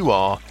 And you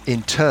are,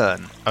 in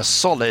turn, a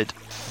solid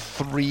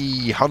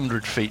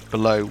 300 feet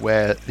below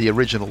where the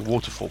original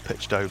waterfall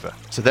pitched over.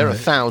 So they're Right.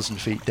 1,000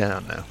 feet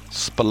down now,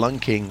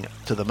 spelunking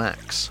to the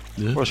max.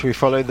 Well, should we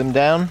follow them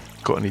down?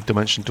 Got any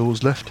dimension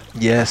doors left?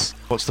 Yes.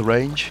 What's the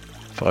range?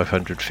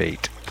 500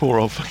 feet. Poor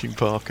old fucking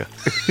Parker.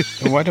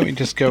 And why don't we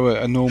just go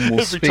at a normal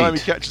Every speed? time he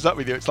catches up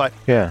with you, it's like,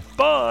 Yeah.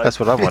 bye! That's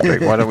what I'm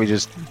wondering. Why don't we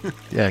just go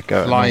at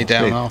Fly normal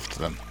down speed? after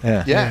them.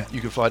 Yeah. Yeah, you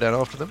can fly down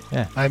after them.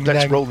 I mean,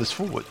 Let's I'm- roll this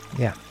forward.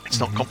 Yeah. It's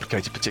not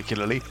complicated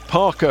particularly.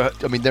 Parker,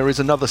 I mean, there is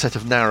another set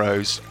of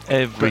narrows.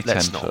 Every But 10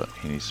 let's not. foot,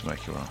 he needs to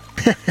make a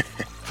roll.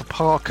 For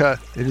Parker,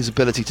 in his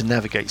ability to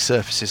navigate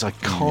surfaces, I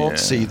can't Yeah.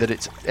 see that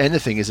it's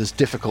anything is as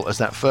difficult as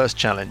that first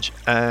challenge.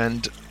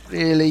 And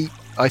really,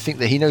 I think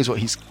that he knows what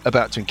he's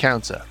about to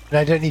encounter. And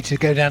I don't need to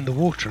go down the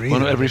water either.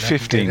 Well, not every I mean, I can go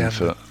 15 down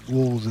foot. the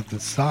walls of the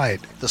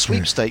side. The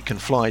sweepstake can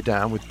fly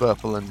down with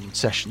Burple and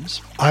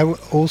Sessions. I will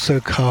also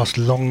cast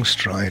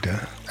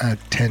Longstrider, add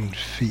 10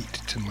 feet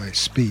to my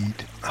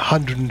speed,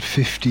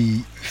 150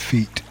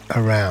 feet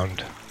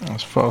around.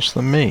 That's faster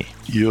than me.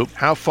 Yep.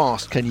 How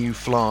fast can you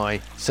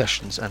fly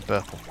Sessions and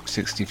Burple?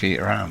 60 feet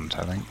around,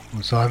 I think.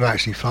 So I'm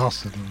actually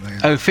faster than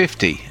they are. Oh,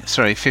 50.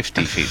 Sorry,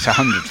 50 feet. It's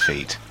 100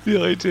 feet.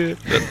 The idea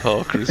that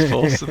Parker is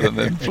faster than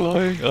them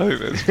flying, I think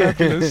that's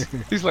fabulous.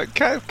 He's like,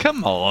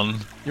 come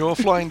on. You're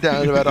flying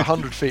down about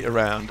 100 feet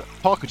around.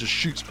 Parker just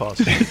shoots past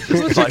you.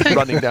 Just like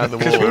running down the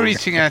Because we're wall.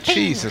 eating our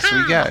cheese as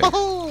we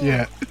go.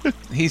 Yeah,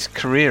 He's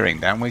careering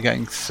down. We're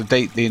going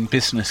sedately in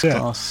business Yeah.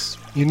 class.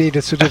 you need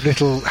a sort of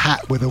little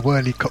hat with a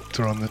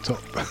whirlicopter on the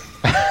top.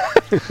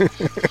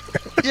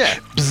 Yeah.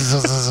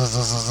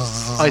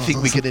 I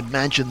think we can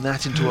imagine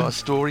that into our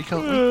story,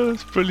 can't we? Oh,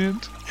 that's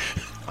brilliant.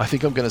 I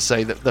think I'm going to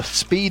say that the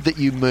speed that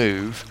you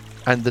move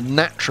and the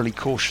naturally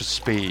cautious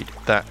speed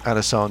that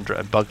Alessandra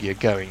and Buggy are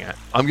going at,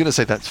 I'm going to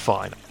say that's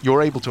fine.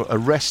 You're able to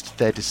arrest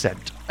their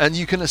descent, and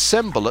you can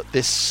assemble at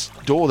this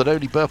door that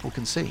only Burple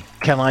can see.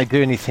 Can I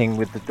do anything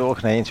with the door?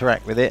 Can I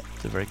interact with it?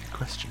 It's a very good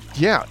question.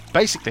 Yeah,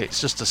 basically it's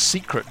just a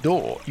secret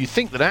door. You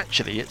think that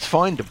actually it's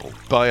findable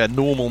by a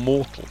normal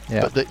mortal,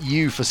 Yeah. but that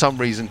you, for some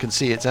reason, can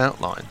see its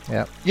outline.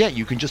 Yeah. Yeah,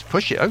 you can just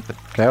push it open.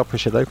 Okay, I'll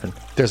push it open.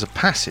 There's a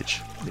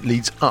passage that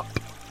leads up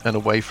and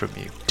away from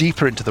you,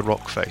 deeper into the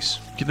rock face.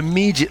 You can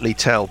immediately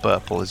tell,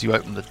 Burple, as you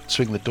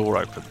swing the door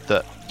open,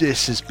 that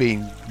this has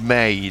been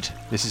made.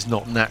 This is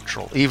not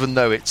natural, even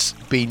though it's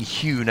been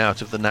hewn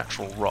out of the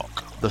natural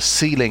rock. The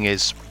ceiling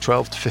is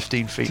 12 to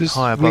 15 feet Does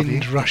high above you.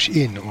 wind rush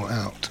in or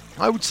out?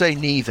 I would say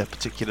neither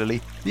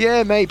particularly. The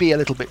air may be a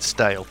little bit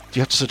stale.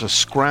 You have to sort of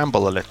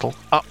scramble a little,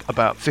 up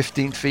about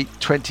 15 feet,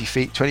 20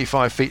 feet,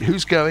 25 feet.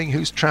 Who's going?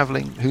 Who's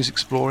travelling? Who's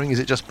exploring? Is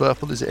it just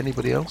Burple? Is it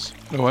anybody else?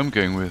 Oh, I'm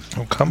going with.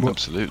 Oh, come on.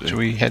 Absolutely. Should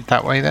we head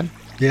that way then?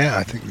 Yeah,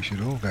 I think we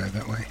should all go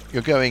that way.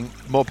 You're going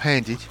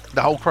mob-handed.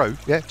 The whole crew,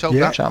 yeah? Told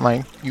Yeah. that.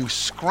 Charmaine. You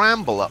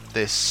scramble up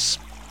this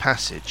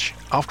passage.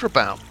 After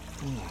about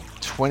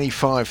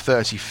 25,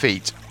 30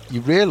 feet, you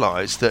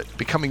realise that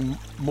becoming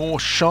more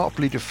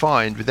sharply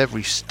defined with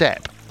every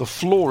step, the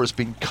floor has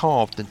been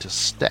carved into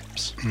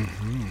steps.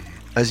 Mm-hmm.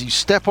 As you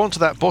step onto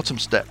that bottom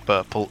step,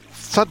 Burple,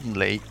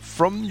 suddenly,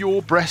 from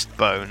your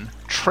breastbone,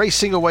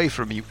 tracing away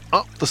from you,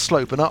 up the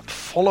slope and up,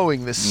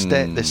 following this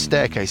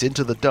staircase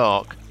into the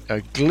dark, a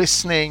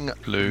glistening,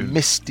 Blue.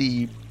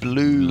 misty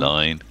blue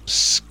Line.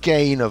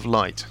 skein of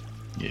light.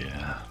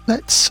 Yeah.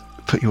 Let's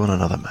put you on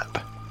another map.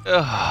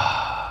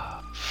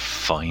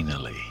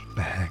 Finally.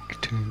 Back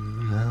to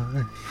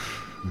life.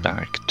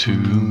 Back to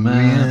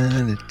map.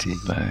 reality.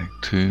 Back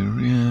to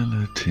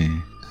reality.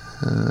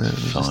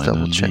 Just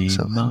double check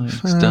something Mike's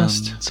first. done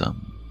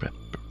some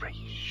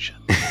preparation.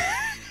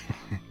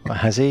 What,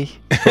 has he?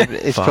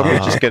 It's probably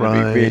just going to be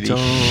really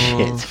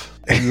Right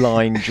shit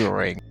line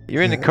drawing.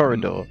 You're in a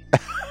corridor.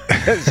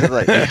 It's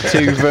like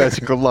 2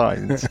 vertical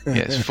lines. Yeah,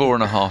 it's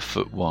 4.5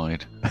 foot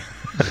wide.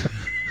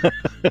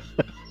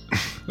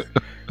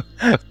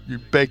 You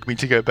beg me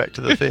to go back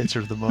to the theatre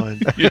of the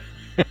mind.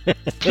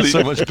 It's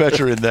so much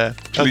better in there.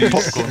 And the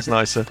popcorn's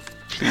nicer.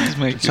 Please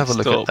make Let's it have a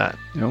look stop. at that.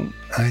 No.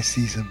 I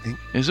see something.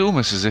 It's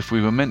almost as if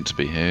we were meant to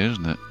be here,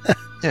 isn't it?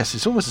 Yes,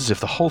 it's almost as if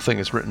the whole thing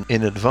is written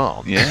in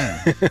advance.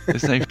 Yeah.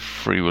 There's no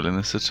free will in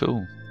this at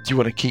all. Do you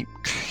want to keep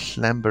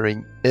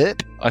clambering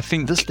up I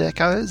think the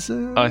staircase?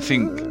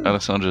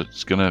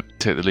 Alessandra's going to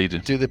take the lead.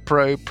 Do the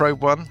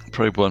probe one.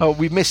 Probe one. Oh,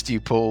 we missed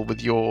you, Paul,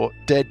 with your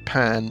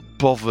deadpan,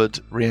 bothered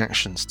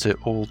reactions to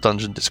all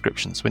dungeon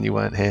descriptions when you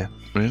weren't here.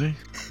 Really?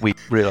 We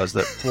realised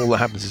that all that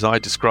happens is I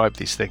describe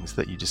these things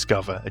that you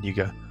discover, and you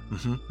go,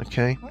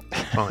 okay,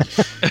 fine.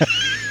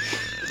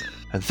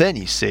 And then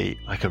you see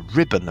like a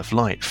ribbon of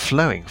light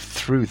flowing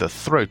through the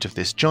throat of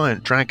this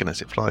giant dragon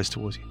as it flies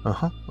towards you.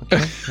 Okay.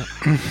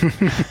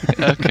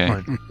 Yeah. Okay.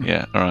 Fine.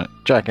 Yeah, alright.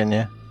 Dragon,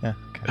 yeah. Yeah.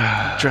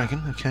 Okay.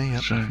 Dragon, okay,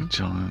 yeah. Dragon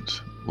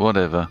giant.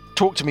 Whatever.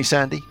 Talk to me,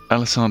 Sandy.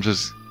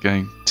 Alessandra's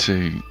going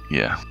to...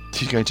 Yeah.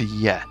 She's going to,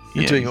 yeah.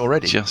 You're Yeah, doing it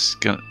already. Just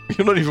gonna...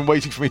 You're not even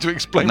waiting for me to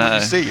explain what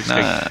you see. It's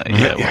yeah,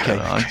 okay.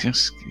 whatever.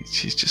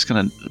 She's just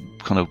going to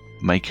kind of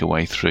make her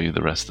way through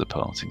the rest of the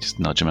party. Just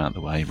nudge them out of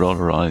the way. Roll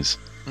her eyes.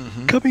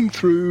 Coming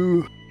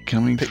through.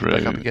 Coming Pick through.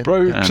 back up again.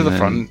 Road And to the then-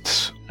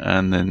 front.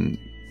 And then,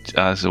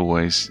 as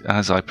always,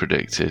 as I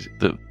predicted,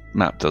 the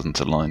map doesn't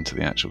align to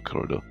the actual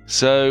corridor.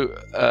 So,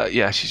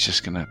 yeah, she's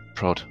just going to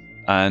prod.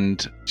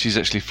 And she's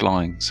actually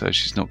flying, so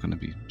she's not going to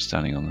be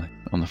standing on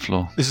the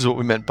floor. This is what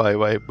we meant, by the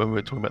way, when we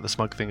were talking about the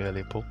smug thing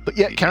earlier, Paul. But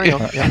yeah, carry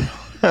on. Yeah.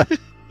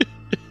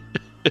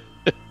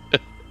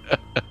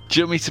 Do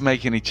you want me to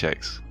make any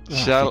checks?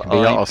 Shall you can be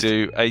I asked.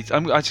 do?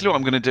 Actually, what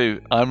I'm going to do,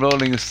 I'm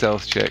rolling a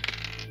stealth check.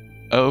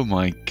 Oh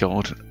my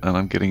god, and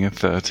I'm getting a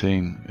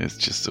 13. It's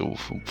just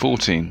awful.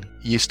 14.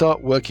 You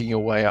start working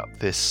your way up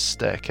this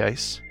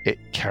staircase. It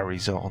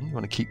carries on. You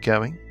want to keep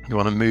going? You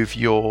want to move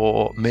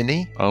your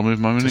mini I'll move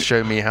my to minute.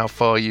 show me how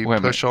far you Wait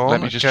a push minute. on?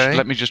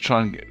 Let me just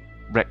try and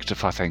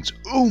rectify things.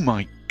 Oh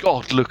my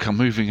god, look, I'm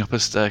moving up a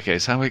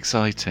staircase. How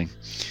exciting.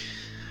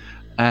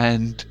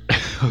 And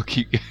I'll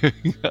keep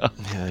going up.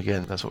 Yeah,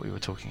 again, that's what we were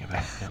talking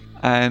about. Yeah.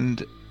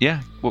 And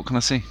yeah, what can I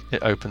see?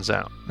 It opens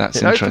out. That's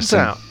It interesting.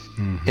 opens out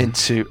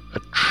into a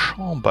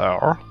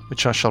chamber,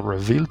 which I shall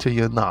reveal to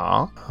you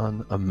now.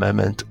 And a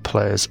moment,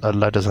 players,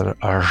 ladies and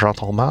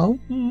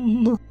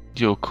gentlemen.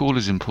 Your call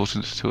is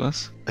important to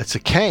us. It's a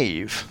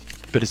cave,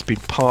 but it's been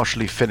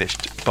partially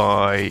finished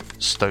by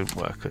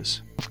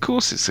stoneworkers. Of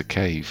course, it's a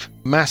cave.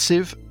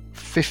 Massive,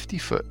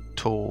 50-foot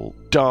tall,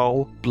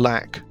 dull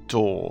black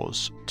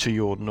doors to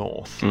your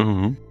north,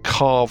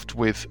 carved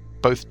with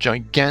both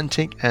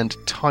gigantic and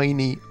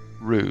tiny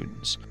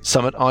runes,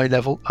 some at eye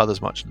level,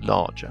 others much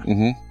larger.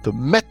 The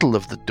metal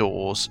of the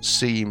doors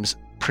seems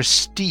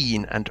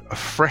pristine and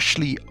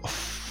freshly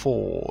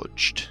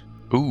forged.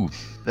 Ooh.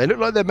 They look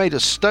like they're made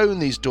of stone,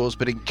 these doors,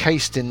 but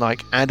encased in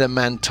like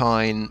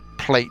adamantine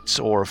plates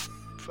or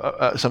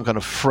some kind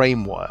of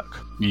framework.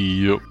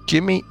 Yep.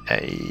 Give me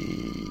a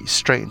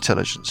straight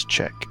intelligence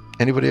check.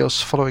 Anybody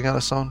else following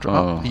Alessandra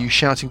up? Oh. Are you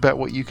shouting about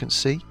what you can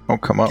see? I'll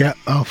come up. Yeah,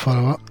 I'll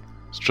follow up.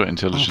 Straight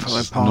intelligence follow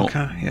is not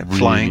Parker. Yeah, really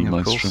flying, of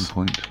my course. strong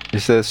point.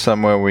 Is there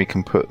somewhere we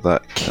can put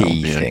that key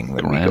That'll be a thing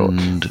that we got?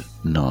 grand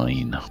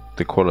 9.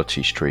 The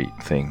Quality Street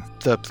thing.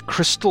 The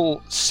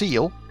crystal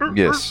seal.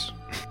 Yes.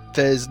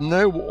 There's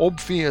no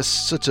obvious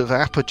sort of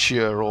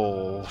aperture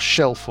or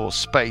shelf or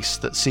space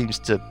that seems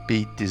to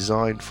be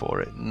designed for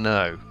it.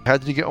 No. How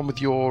did you get on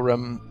with your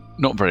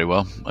Not very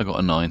well. I got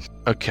a 9.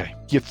 Okay.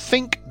 You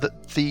think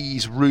that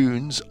these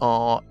runes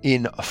are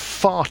in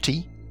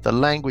Farty, the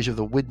language of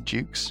the Wind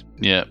Dukes,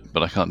 Yeah,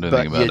 but I can't do but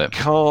anything you about it.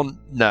 can't.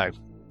 No,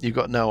 you've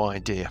got no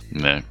idea.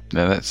 No,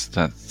 that's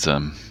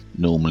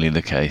normally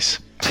the case.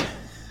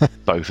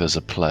 both as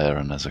a player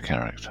and as a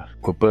character.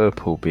 Will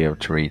Burp will be able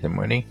to read them,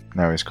 will he?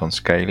 Now he's gone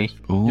scaly.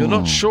 Ooh. You're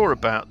not sure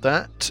about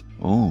that.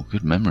 Oh,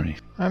 good memory.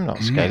 I'm not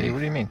scaly. What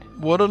do you mean?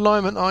 What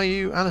alignment are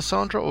you,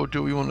 Alessandra, or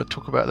do we want to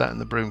talk about that in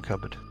the broom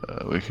cupboard?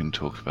 We can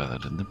talk about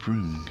that in the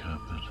broom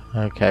cupboard.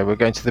 Okay, we're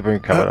going to the broom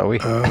cupboard, are we?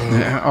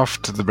 Yeah,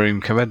 off to the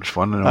broom cupboard,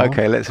 one and all.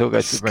 Okay, let's all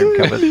go to the broom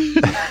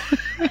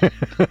cupboard.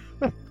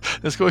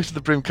 Let's go into the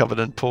broom cupboard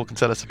and Paul can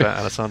tell us about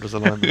Alessandra's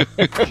alignment.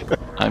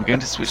 I'm going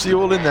to switch. See you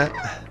all in there.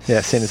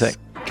 Yeah, see you in a sec.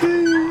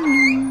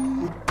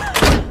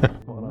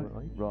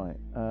 Right.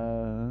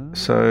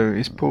 So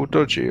is Paul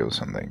dodgy or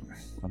something?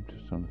 I'm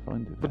just trying to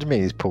find it. What do you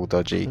mean he's Paul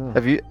Dodgy?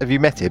 Have you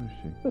met him?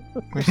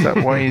 Is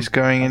that why he's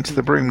going into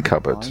the broom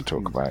cupboard to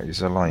talk about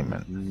his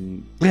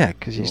alignment? Yeah,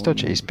 because he's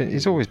dodgy.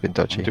 He's always been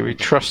dodgy. Do we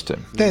trust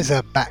him? There's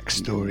a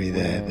backstory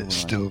there that's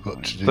still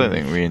got to I do. don't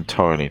think we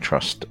entirely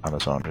trust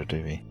Alessandra,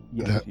 do we?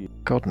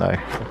 God no.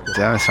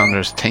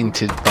 Alessandra's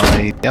tainted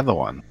by the other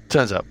one.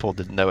 Turns out Paul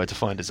didn't know where to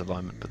find his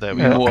alignment, but there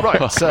we go.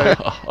 Right, so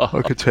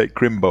I could take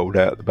Grimbold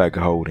out of the bag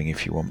of holding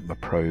if you want the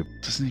probe.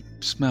 Doesn't he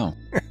smell?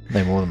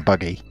 No more than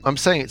Buggy. I'm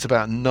saying it's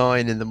about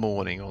 9 in the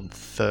morning on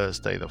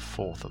Thursday, the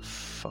 4th of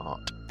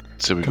Fart.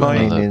 So we've got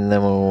 9 another. in the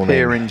morning.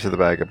 Peer into the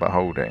bag of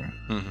holding.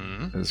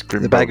 Mm-hmm. Is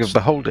The bag of Grimbold-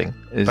 beholding.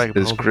 Is bag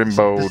of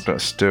Grimbold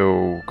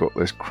still got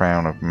this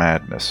crown of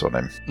madness on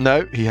him?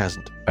 No, he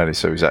hasn't. And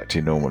so he's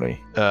acting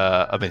normally.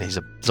 I mean, he's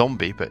a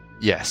zombie, but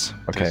yes.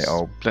 Okay,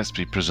 I'll Let's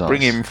be precise.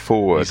 bring him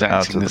forward He's out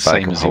acting of the the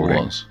bag same of as he holding.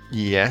 was.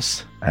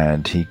 Yes.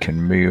 And he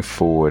can move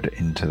forward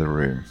into the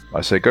room.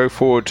 I say go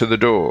forward to the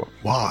door.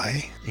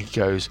 Why? He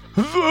goes,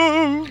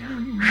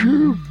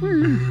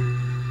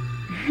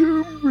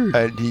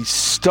 and he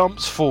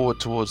stomps forward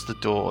towards the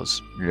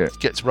doors. Yeah,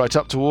 Gets right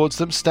up towards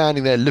them,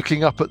 standing there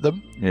looking up at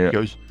them. yeah. He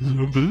goes,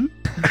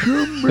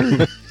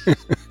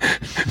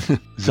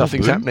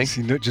 nothing's happening. Does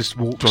he not just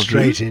walk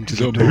straight into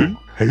the door?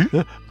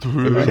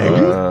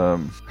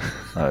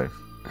 No.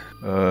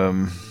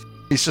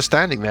 He's just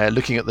standing there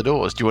looking at the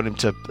doors. Do you want him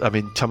to,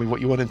 tell me what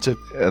you want him to...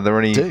 Are there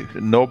any Do.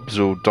 knobs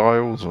or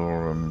dials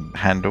or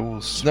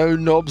handles? No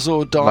knobs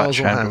or dials Latch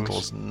or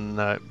handles.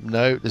 handles.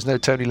 No, there's no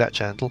Tony latch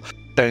handle.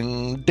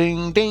 Ding,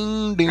 ding,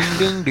 ding, ding,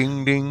 ding,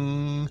 ding,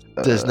 ding.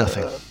 There's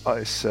nothing.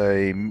 I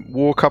say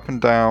walk up and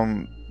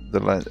down the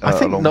I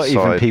think not even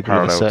alongside, people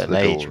of a parallel to certain the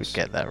age doors. would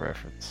get that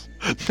reference.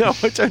 No,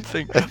 I don't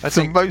think. I It's the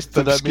think most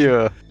that,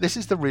 obscure. this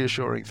is the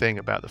reassuring thing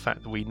about the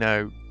fact that we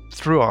know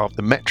through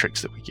the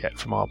metrics that we get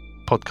from our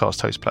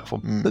podcast host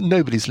platform that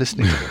nobody's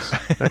listening to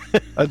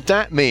this. And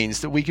that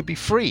means that we could be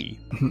free.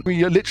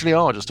 We literally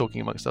are just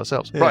talking amongst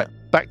ourselves. Yeah. Right,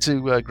 back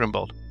to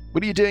Grimbold.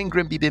 What are you doing,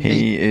 Grimby Bimby?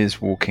 He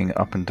is walking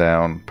up and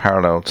down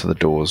parallel to the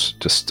doors,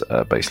 just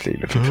basically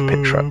looking for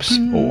pit traps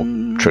or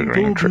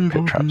triggering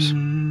pit traps.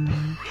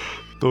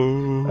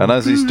 And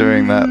as he's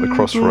doing that, the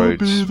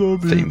Crossroads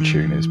theme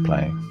tune is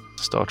playing.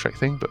 Star Trek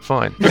thing, but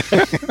fine.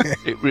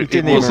 We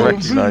didn't even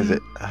recognise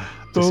it.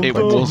 It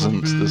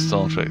wasn't the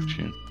Star Trek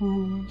tune.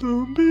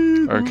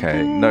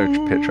 Okay,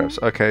 no pit traps.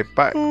 Okay,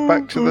 back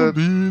to the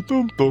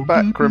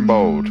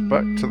Grimbold,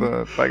 back to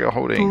the bag of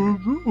holding.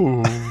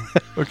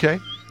 Okay.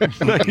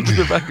 Back into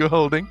the bag of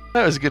holding.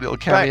 That was a good little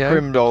Back cameo.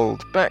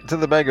 Grimbold. Back to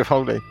the bag of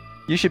holding.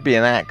 You should be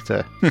an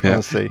actor,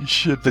 honestly. You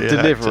should The be an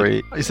delivery.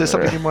 actor. Is there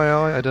something in my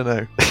eye? I don't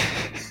know.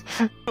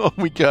 On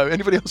we go.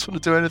 Anybody else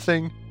want to do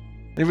anything?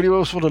 Anybody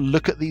else want to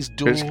look at these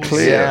doors? It's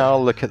clear. Yeah,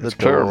 I'll look at the It's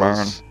clear,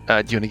 doors.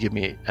 man. Do you want to give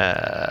me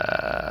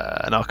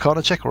an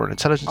Arcana check or an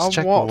Intelligence A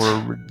check what? or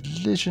a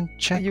Religion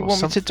check? You or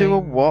want me to do a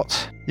something?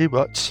 what? You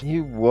what?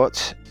 You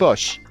what?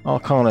 Bush.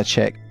 Arcana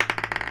check.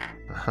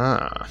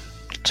 Aha.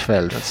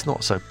 12. That's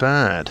not so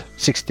bad.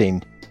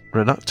 16.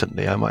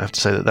 Reluctantly, I might have to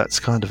say that that's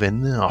kind of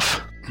enough.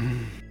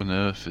 An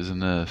earth is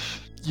an earth.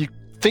 You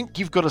think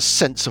you've got a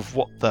sense of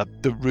what the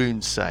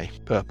runes say,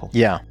 Purple?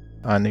 Yeah,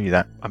 I knew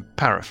that. I'm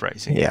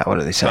paraphrasing. Yeah, what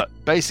do they say? But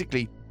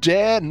basically,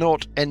 dare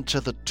not enter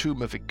the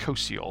tomb of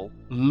Icosiol,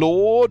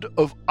 Lord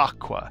of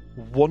Aqua,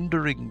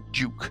 Wandering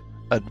Duke,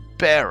 and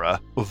Bearer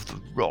of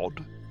the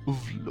Rod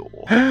of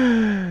Law.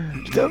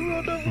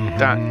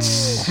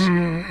 That's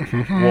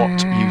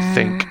what you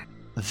think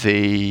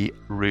the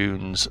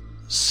runes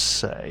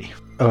say.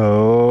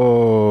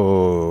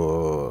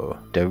 Oh,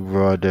 the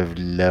Rod of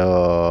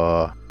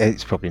Law.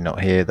 It's probably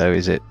not here, though,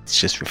 is it? It's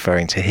just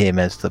referring to him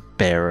as the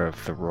bearer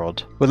of the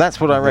rod. Well, that's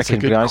what I That's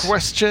reckon, a good guys.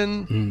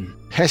 question.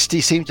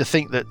 Hesty seemed to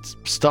think that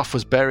stuff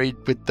was buried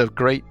with the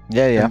great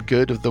Yeah, yeah. and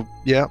good of the...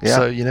 Yeah, Yeah.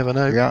 so you never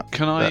know. Yeah.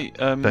 Can I?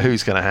 But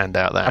who's going to hand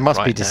out that I must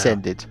be right now?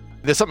 descended.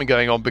 There's something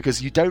going on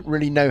because you don't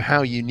really know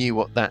how you knew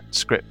what that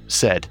script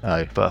said,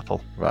 Oh,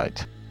 Purple.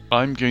 right.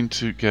 I'm going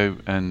to go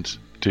and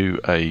do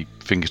a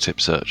fingertip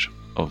search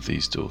of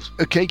these doors.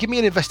 Okay, give me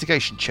an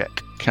investigation check.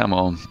 Come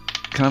on.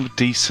 Can I have a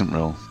decent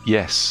roll?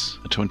 Yes,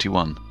 a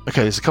 21.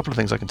 Okay, there's a couple of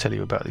things I can tell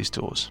you about these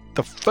doors.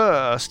 The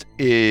first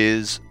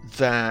is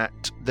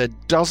that there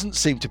doesn't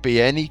seem to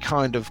be any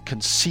kind of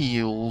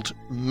concealed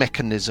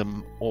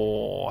mechanism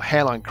or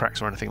hairline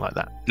cracks or anything like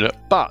that. Yep.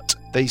 But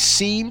They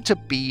seem to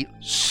be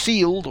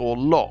sealed or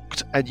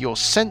locked, and your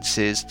sense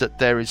is that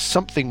there is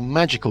something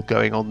magical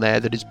going on there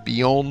that is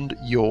beyond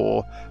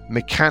your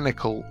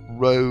mechanical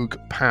rogue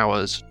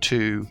powers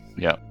to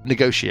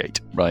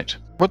negotiate. Right.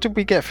 What did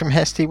we get from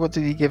Hesty? What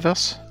did he give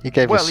us? He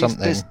gave us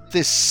something.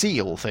 This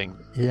seal thing.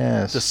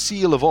 Yes. The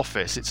seal of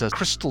office. It's a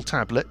crystal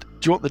tablet.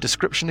 Do you want the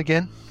description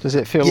again? Does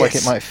it feel like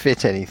it might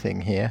fit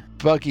anything here?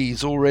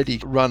 Buggy's already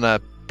run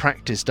a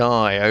practiced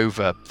eye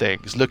over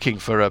things, looking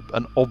for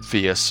an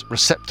obvious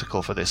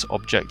receptacle for this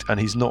object, and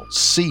he's not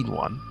seen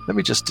one. Let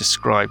me just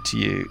describe to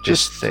you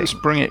this thing.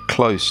 Just bring it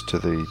close to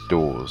the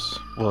doors.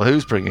 Well,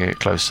 who's bringing it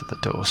close to the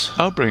doors?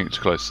 I'll bring it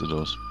close to the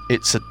doors.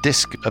 It's a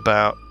disc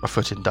about a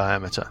foot in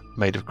diameter,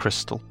 made of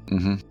crystal.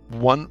 Mm-hmm.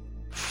 One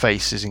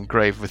face is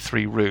engraved with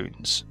 3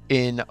 runes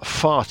in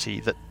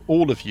Farti that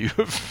all of you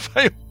have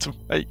failed to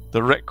make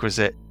the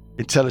requisite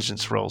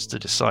intelligence rolls to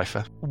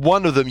decipher.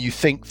 One of them you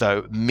think,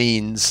 though,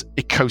 means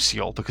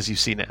Icosiol because you've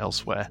seen it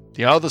elsewhere.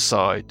 The other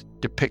side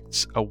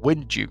depicts a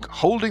Wind Duke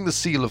holding the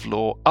Seal of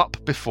Law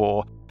up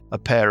before a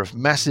pair of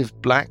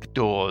massive black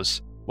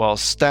doors while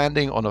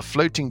standing on a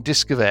floating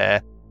disc of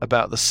air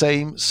about the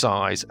same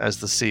size as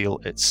the seal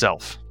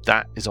itself.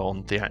 That is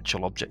on the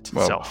actual object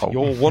itself.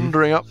 You're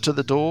wandering up to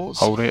the doors.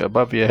 Holding it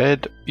above your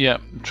head. Yeah,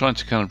 I'm trying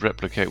to kind of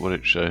replicate what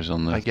it shows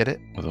on the... I get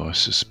it. Although I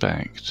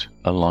suspect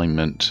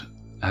alignment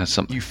has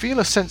something... You feel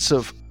a sense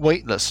of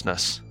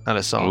weightlessness,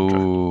 Alessandro.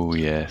 Oh,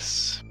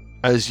 yes.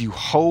 As you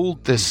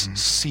hold this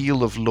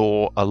seal of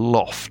law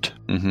aloft.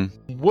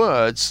 Mm-hmm.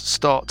 Words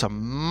start to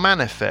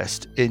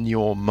manifest in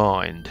your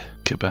mind.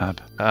 Kebab.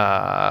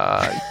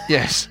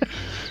 Yes.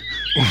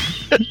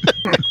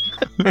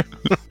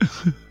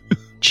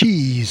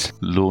 Cheese.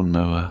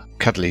 Lawnmower.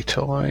 Cuddly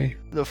toy.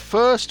 The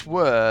first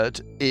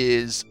word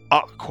is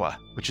Aqua,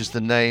 which is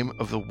the name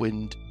of the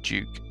Wind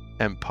Duke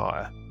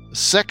Empire. The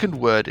second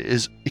word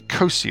is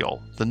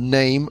Icosiol, the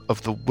name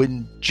of the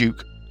Wind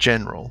Duke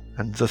General.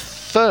 And the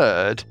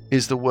third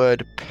is the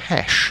word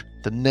Pesh,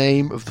 the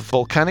name of the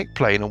volcanic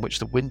plain on which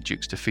the Wind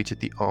Dukes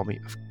defeated the army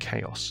of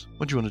chaos.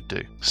 What do you want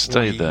to do?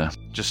 Stay there.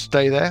 Just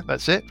stay there?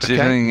 That's it? See if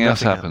anything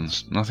else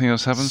happens. Nothing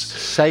else happens?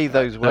 Say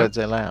those words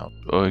aloud.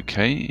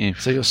 Okay.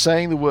 So you're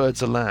saying the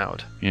words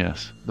aloud.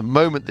 Yes. The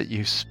moment that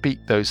you speak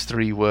those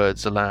 3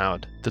 words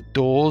aloud, the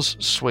doors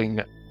swing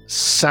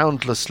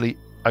soundlessly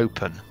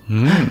open,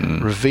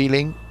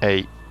 revealing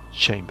a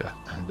chamber.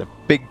 And a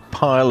big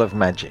pile of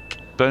magic.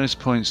 Bonus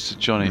points to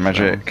Johnny.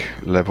 Magic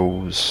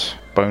levels.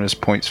 Bonus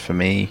points for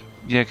me.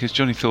 Yeah, because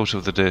Johnny thought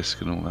of the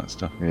disc and all that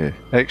stuff. Yeah.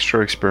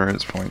 Extra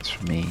experience points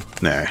for me.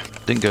 No.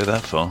 Didn't go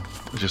that far.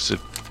 Just a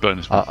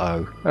bonus point.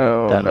 Uh-oh.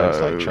 Oh, That no. looks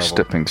like trouble.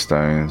 Stepping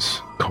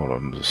stones.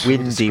 Columns.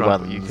 Windy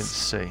Describe what ones. you can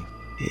see.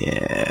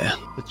 Yeah.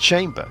 The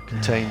chamber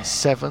contains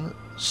 7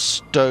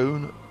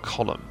 stone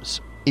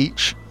columns,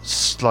 each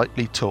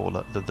slightly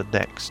taller than the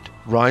next,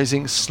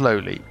 rising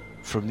slowly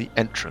from the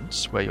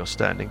entrance where you're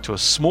standing to a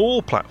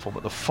small platform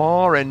at the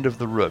far end of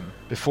the room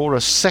before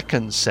a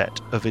second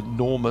set of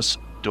enormous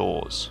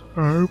doors.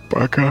 Oh,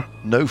 bugger.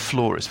 No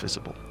floor is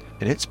visible.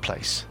 In its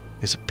place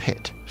is a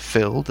pit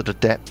filled at a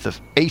depth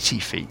of 80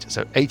 feet,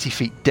 so 80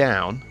 feet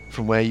down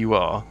from where you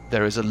are,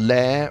 there is a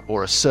layer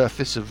or a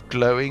surface of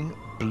glowing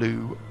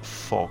blue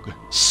fog.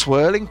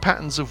 Swirling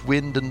patterns of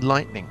wind and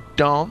lightning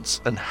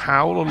dance and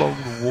howl along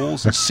the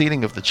walls and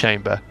ceiling of the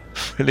chamber,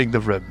 filling the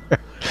room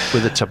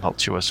with a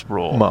tumultuous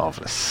roar.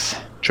 Marvellous.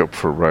 Job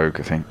for a rogue,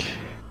 I think.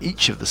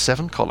 Each of the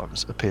 7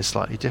 columns appears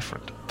slightly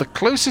different. The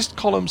closest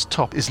column's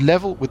top is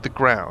level with the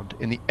ground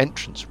in the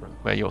entrance room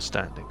where you're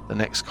standing. The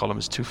next column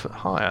is 2 foot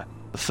higher.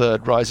 The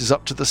third rises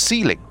up to the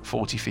ceiling,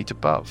 40 feet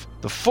above.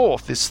 The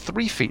fourth is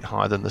 3 feet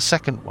higher than the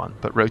second one,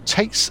 but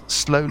rotates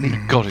slowly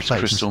God, in it's place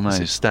crystal as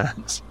it maze.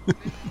 stands.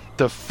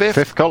 The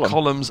fifth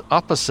column's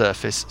upper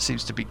surface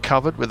seems to be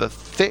covered with a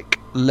thick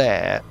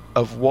layer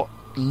of what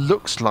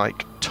looks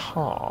like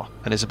tar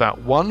and is about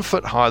 1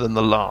 foot higher than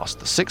the last.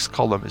 The 6th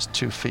column is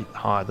 2 feet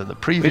higher than the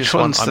previous Which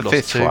one. one's I'm the lost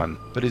 5th to, one?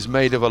 but is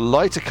made of a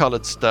lighter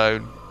coloured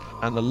stone,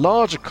 and the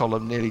larger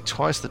column, nearly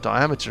twice the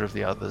diameter of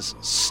the others,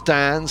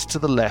 stands to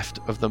the left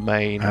of the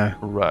main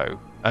row.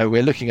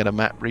 We're looking at a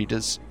map,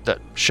 readers, that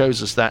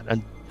shows us that,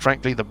 and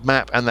frankly, the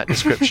map and that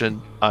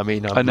description, I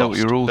mean, I know what lost,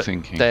 you're all but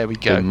thinking. There we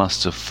go. They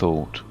must have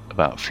thought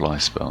about fly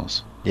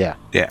spells. Yeah.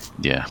 Yeah.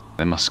 Yeah,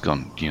 they must have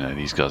gone,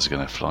 these guys are going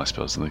to have fly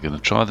spells and they're going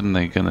to try them,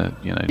 they're going to,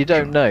 You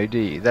don't know, do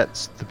you?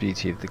 That's the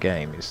beauty of the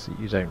game, is that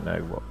you don't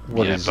know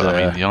what yeah, is... but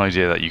I mean, the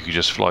idea that you could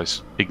just fly,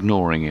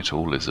 ignoring it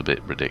all is a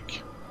bit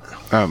ridiculous.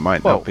 Oh, it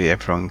might not be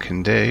everyone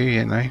can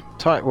do,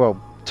 tie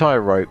a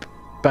rope,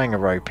 bang a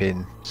rope in, Do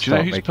you know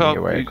start making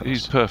your way across.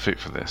 who's perfect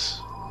for this?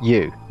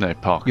 You. No,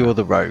 Parker. You're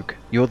the rogue.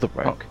 You're the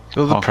rogue.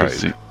 You're the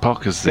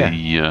Parker's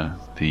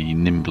the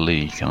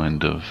nimbly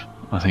kind of.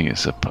 I think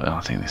this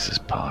is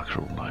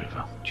Parker all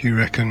over. Do you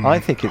reckon? I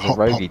think it's a hop,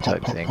 roguey hop,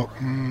 type hop, thing. hop,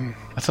 hop.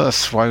 I thought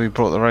that's why we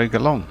brought the rogue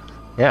along.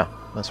 Yeah,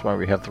 that's why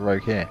we have the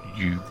rogue here.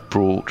 You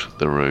brought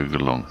the rogue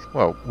along.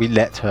 Well, we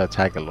let her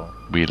tag along.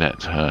 We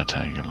let her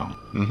tag along.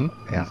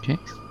 Mm-hmm. Yeah. Okay,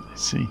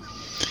 let's see.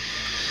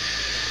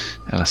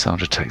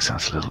 Alessandra takes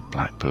out a little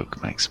black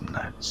book, makes some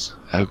notes.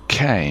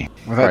 Okay.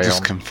 Well, that Carry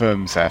just on.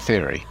 confirms our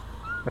theory.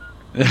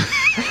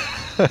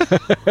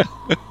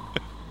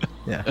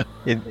 Yeah.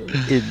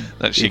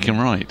 That she can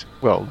write.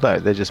 Well, no,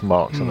 they're just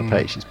marks on the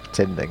page. She's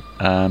pretending.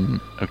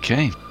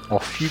 Okay.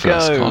 Off you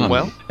First go. column.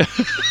 Well,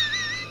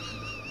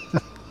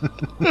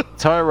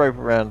 Tie a rope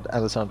around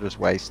Alessandra's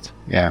waist.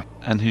 Yeah.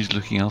 And who's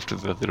looking after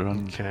the other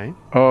one? okay.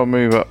 I'll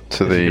move up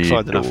to If you the can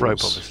find enough rope,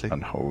 doors obviously.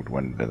 and hold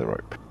one end of the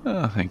rope.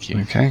 Oh, thank you.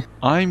 Okay.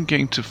 I'm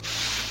going to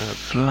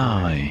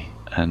fly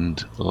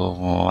and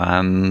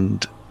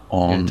land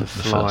on Going the to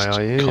fly, first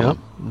are you? column. Yep.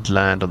 And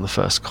land on the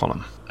first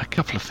column. A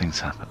couple of things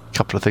happen. A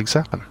couple of things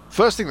happen.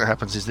 First thing that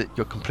happens is that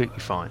you're completely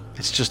fine.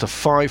 It's just a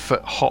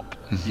 5-foot hop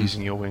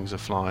using your wings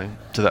of flying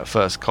to that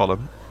first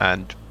column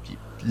and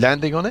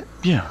landing on it.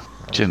 Yeah,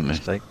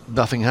 gently.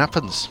 Nothing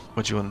happens.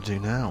 What do you want to do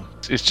now?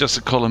 It's just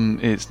a column.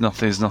 It's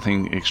nothing. There's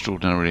nothing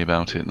extraordinary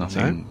about it.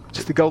 Nothing.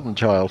 It's the golden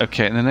child.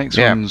 Okay, and the next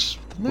Yeah. one's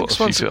The next a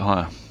few one's- feet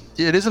higher.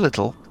 It is a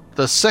little.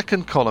 The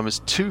second column is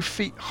 2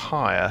 feet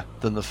higher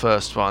than the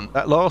first one.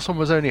 That last one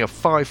was only a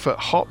 5-foot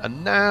hop,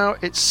 and now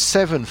it's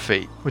 7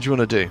 feet. What do you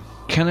want to do?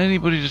 Can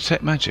anybody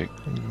detect magic?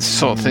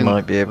 Sort of thing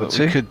Might be able that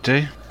to. we could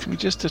do. Can we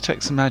just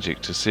detect some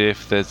magic to see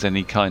if there's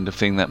any kind of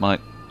thing that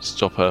might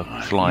stop a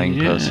flying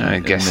person? I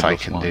in the guess middle I of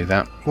can flying? do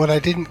that. What I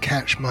didn't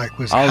catch, Mike,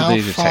 was I'll how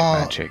do detect far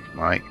magic,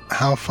 Mike.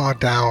 how far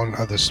down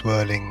are the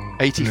swirling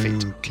 80 blue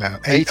feet. cloud?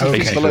 80 okay.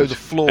 feet below the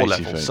floor 80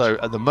 level. feet. So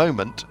at the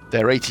moment,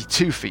 they're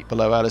 82 feet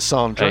below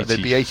Alessandra. 80.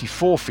 They'd be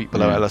 84 feet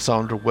below Yeah.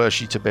 Alessandra were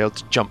she to be able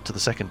to jump to the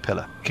second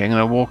pillar. Okay, I'm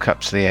going to walk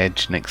up to the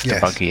edge next Yes.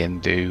 to Buggy and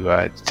do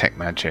detect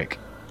magic.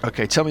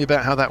 Okay, tell me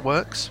about how that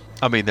works.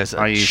 I mean, there's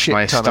I a use shit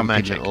my ton of stumpy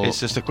magic. little- It's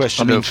just a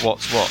question of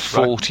what's what.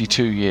 Right?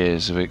 42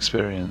 years of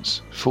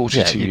experience. 42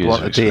 Yeah, you'd years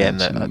want of a DM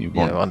experience. that and you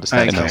want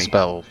understands Okay. how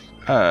spell.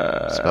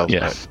 spells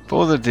yeah. work.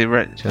 For the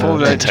for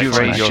the detect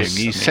duration, magic.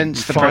 you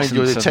sense the Find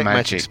your presence of detect magic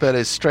magic. spell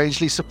is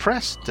strangely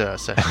suppressed,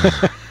 Session.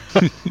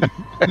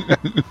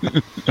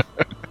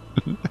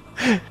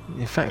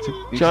 In fact, a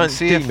You can giant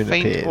see a demon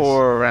faint appears.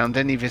 aura around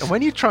any And visible.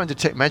 when you try and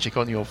detect magic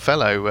on your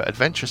fellow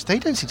adventurers, they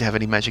don't seem to have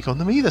any magic on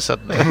them either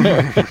suddenly.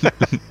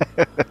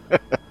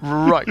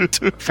 Right.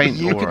 Faint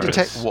You can auras.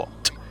 detect what?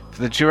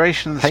 For the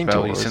duration of the Paint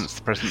spell, you auras. sense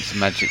the presence of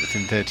magic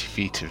within 30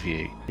 feet of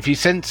you. If you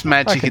sense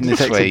magic can in this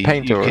detect way, some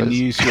paint you can auras.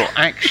 use your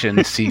action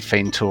to see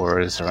faint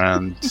auras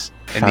around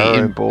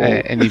Fireball.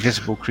 any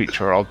visible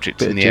creature or object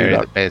Bit in of the area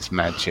tulip. that bears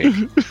magic.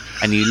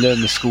 And you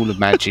learn the school of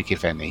magic,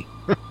 if any.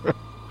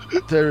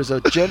 There is a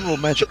general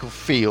magical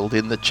field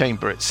in the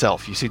chamber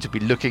itself. You seem to be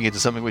looking into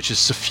something which is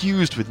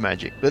suffused with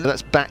magic, but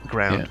that's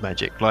background Yeah.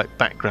 magic, like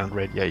background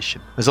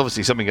radiation. There's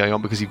obviously something going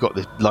on because you've got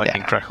the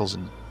lightning Yeah. crackles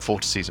and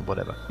vortices and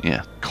whatever.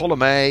 Yeah.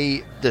 Column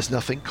A, there's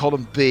nothing.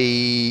 Column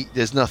B,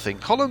 there's nothing.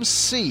 Column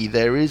C,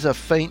 there is a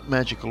faint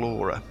magical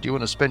aura. Do you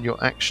want to spend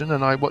your action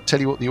and tell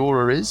you what the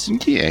aura is?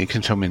 Yeah, you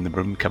can tell me in the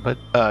broom cupboard.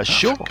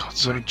 Sure. for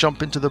God's You want to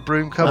jump into the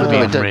broom cupboard? I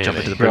mean, Don't jump really?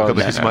 into the broom God, cupboard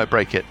no, because you no. might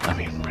break it. I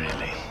mean,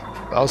 really.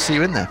 I'll see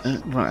you in there.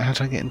 Right, how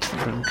do I get into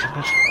the broom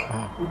cupboard?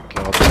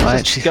 God, I just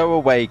actually- go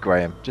away,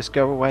 Graham. Just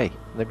go away.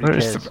 Nobody Where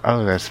is cares. the...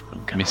 Oh, there's the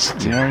broom cupboard.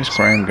 Misty. Where is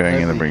Graham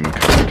going in the broom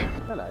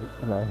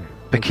cupboard?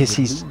 Because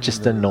he's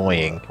just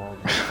annoying.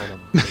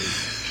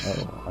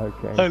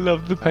 I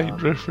love the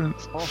paint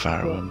reference.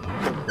 Pharaoh.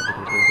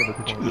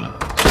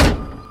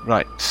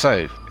 Right,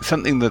 so,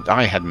 something that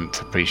I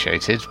hadn't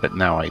appreciated, but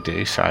now I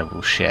do, so I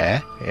will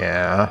share.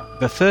 Yeah.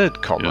 The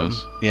third column,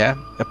 Yes.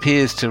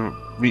 appears to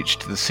reach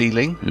to the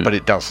ceiling, Yeah. but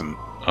it doesn't.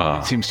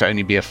 Ah. It seems to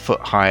only be a foot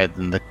higher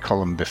than the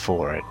column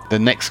before it. The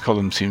next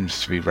column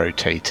seems to be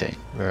rotating.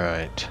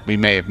 Right. We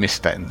may have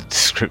missed that in the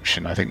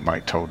description. I think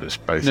Mike told us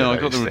both No, of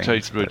I got those the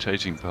things, but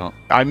rotating part.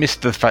 I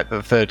missed the fact that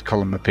the third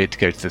column appeared to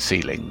go to the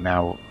ceiling.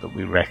 Now that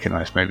we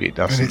recognise maybe it And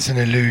doesn't. it's an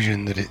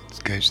illusion that it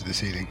goes to the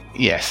ceiling.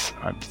 Yes,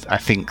 I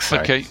think so.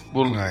 Okay,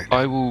 well, Right.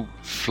 I will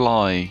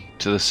fly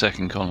to the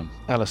second column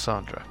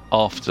Alessandra.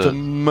 after The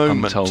I'm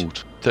moment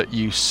told. that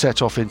you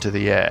set off into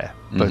the air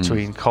Mhm.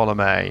 between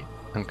column A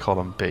and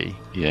column B,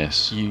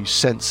 Yes. you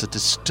sense a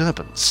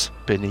disturbance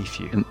beneath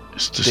you. And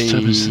it's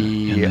disturbance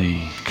in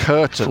the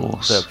Curtain,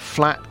 force. the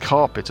flat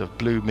carpet of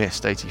blue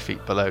mist 80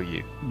 feet below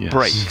you, Yes.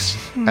 breaks,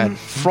 and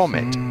from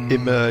it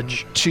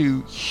emerge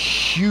two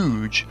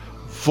huge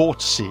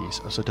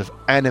vortices of sort of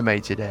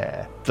animated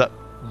air that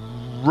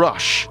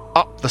rush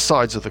up the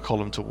sides of the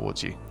column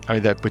towards you. I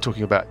mean, we're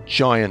talking about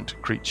giant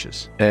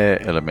creatures.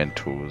 Air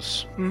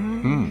elementals.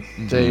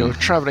 They are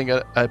travelling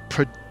at a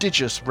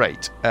prodigious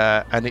rate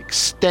and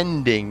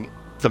extending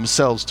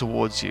themselves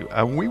towards you,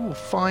 and we will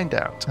find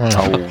out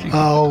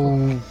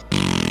Oh,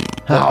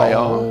 what they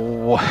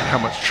are, how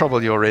much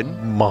trouble you're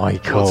in,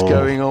 Michael. what's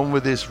going on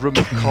with this room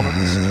of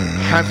columns.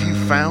 Have you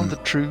found the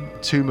true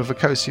tomb of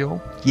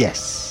Akosiol?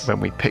 Yes. When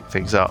we pick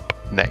things up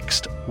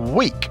next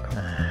week.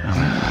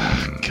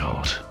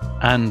 God.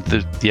 And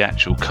the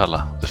actual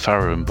colour, the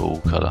Pharaoh and Ball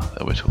colour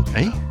that we're talking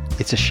Eh? about.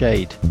 It's a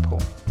shade, Paul.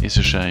 It's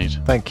a shade.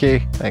 Thank you.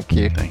 Thank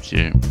you. Thank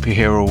you. Be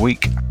here all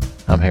week.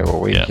 I'm here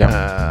all week. Yeah.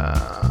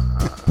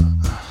 Yeah.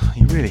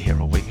 You really here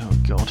all week? Oh,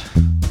 God.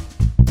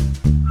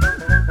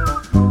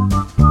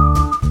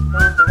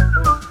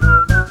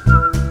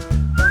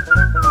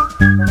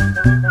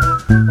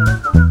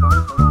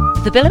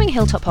 The Billowing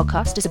Hilltop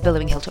podcast is a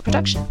Billowing Hilltop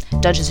production.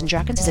 Dungeons &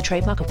 Dragons is a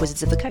trademark of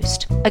Wizards of the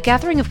Coast. A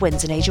Gathering of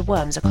Winds and Age of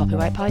Worms are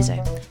copyright Paizo.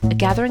 A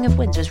Gathering of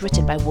Winds was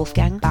written by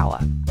Wolfgang Bauer.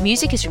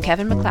 Music is from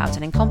Kevin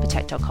MacLeod and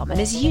Incompetech.com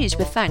and is used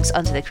with thanks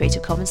under the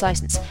Creative Commons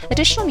license.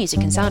 Additional music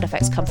and sound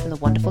effects come from the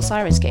wonderful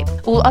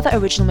Sirenscape. All other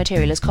original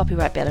material is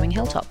copyright Billowing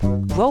Hilltop.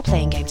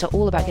 Role-playing games are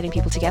all about getting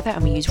people together,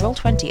 and we use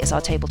Roll20 as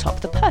our tabletop,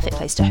 the perfect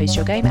place to host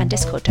your game, and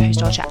Discord to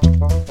host our chat.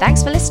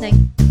 Thanks for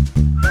listening!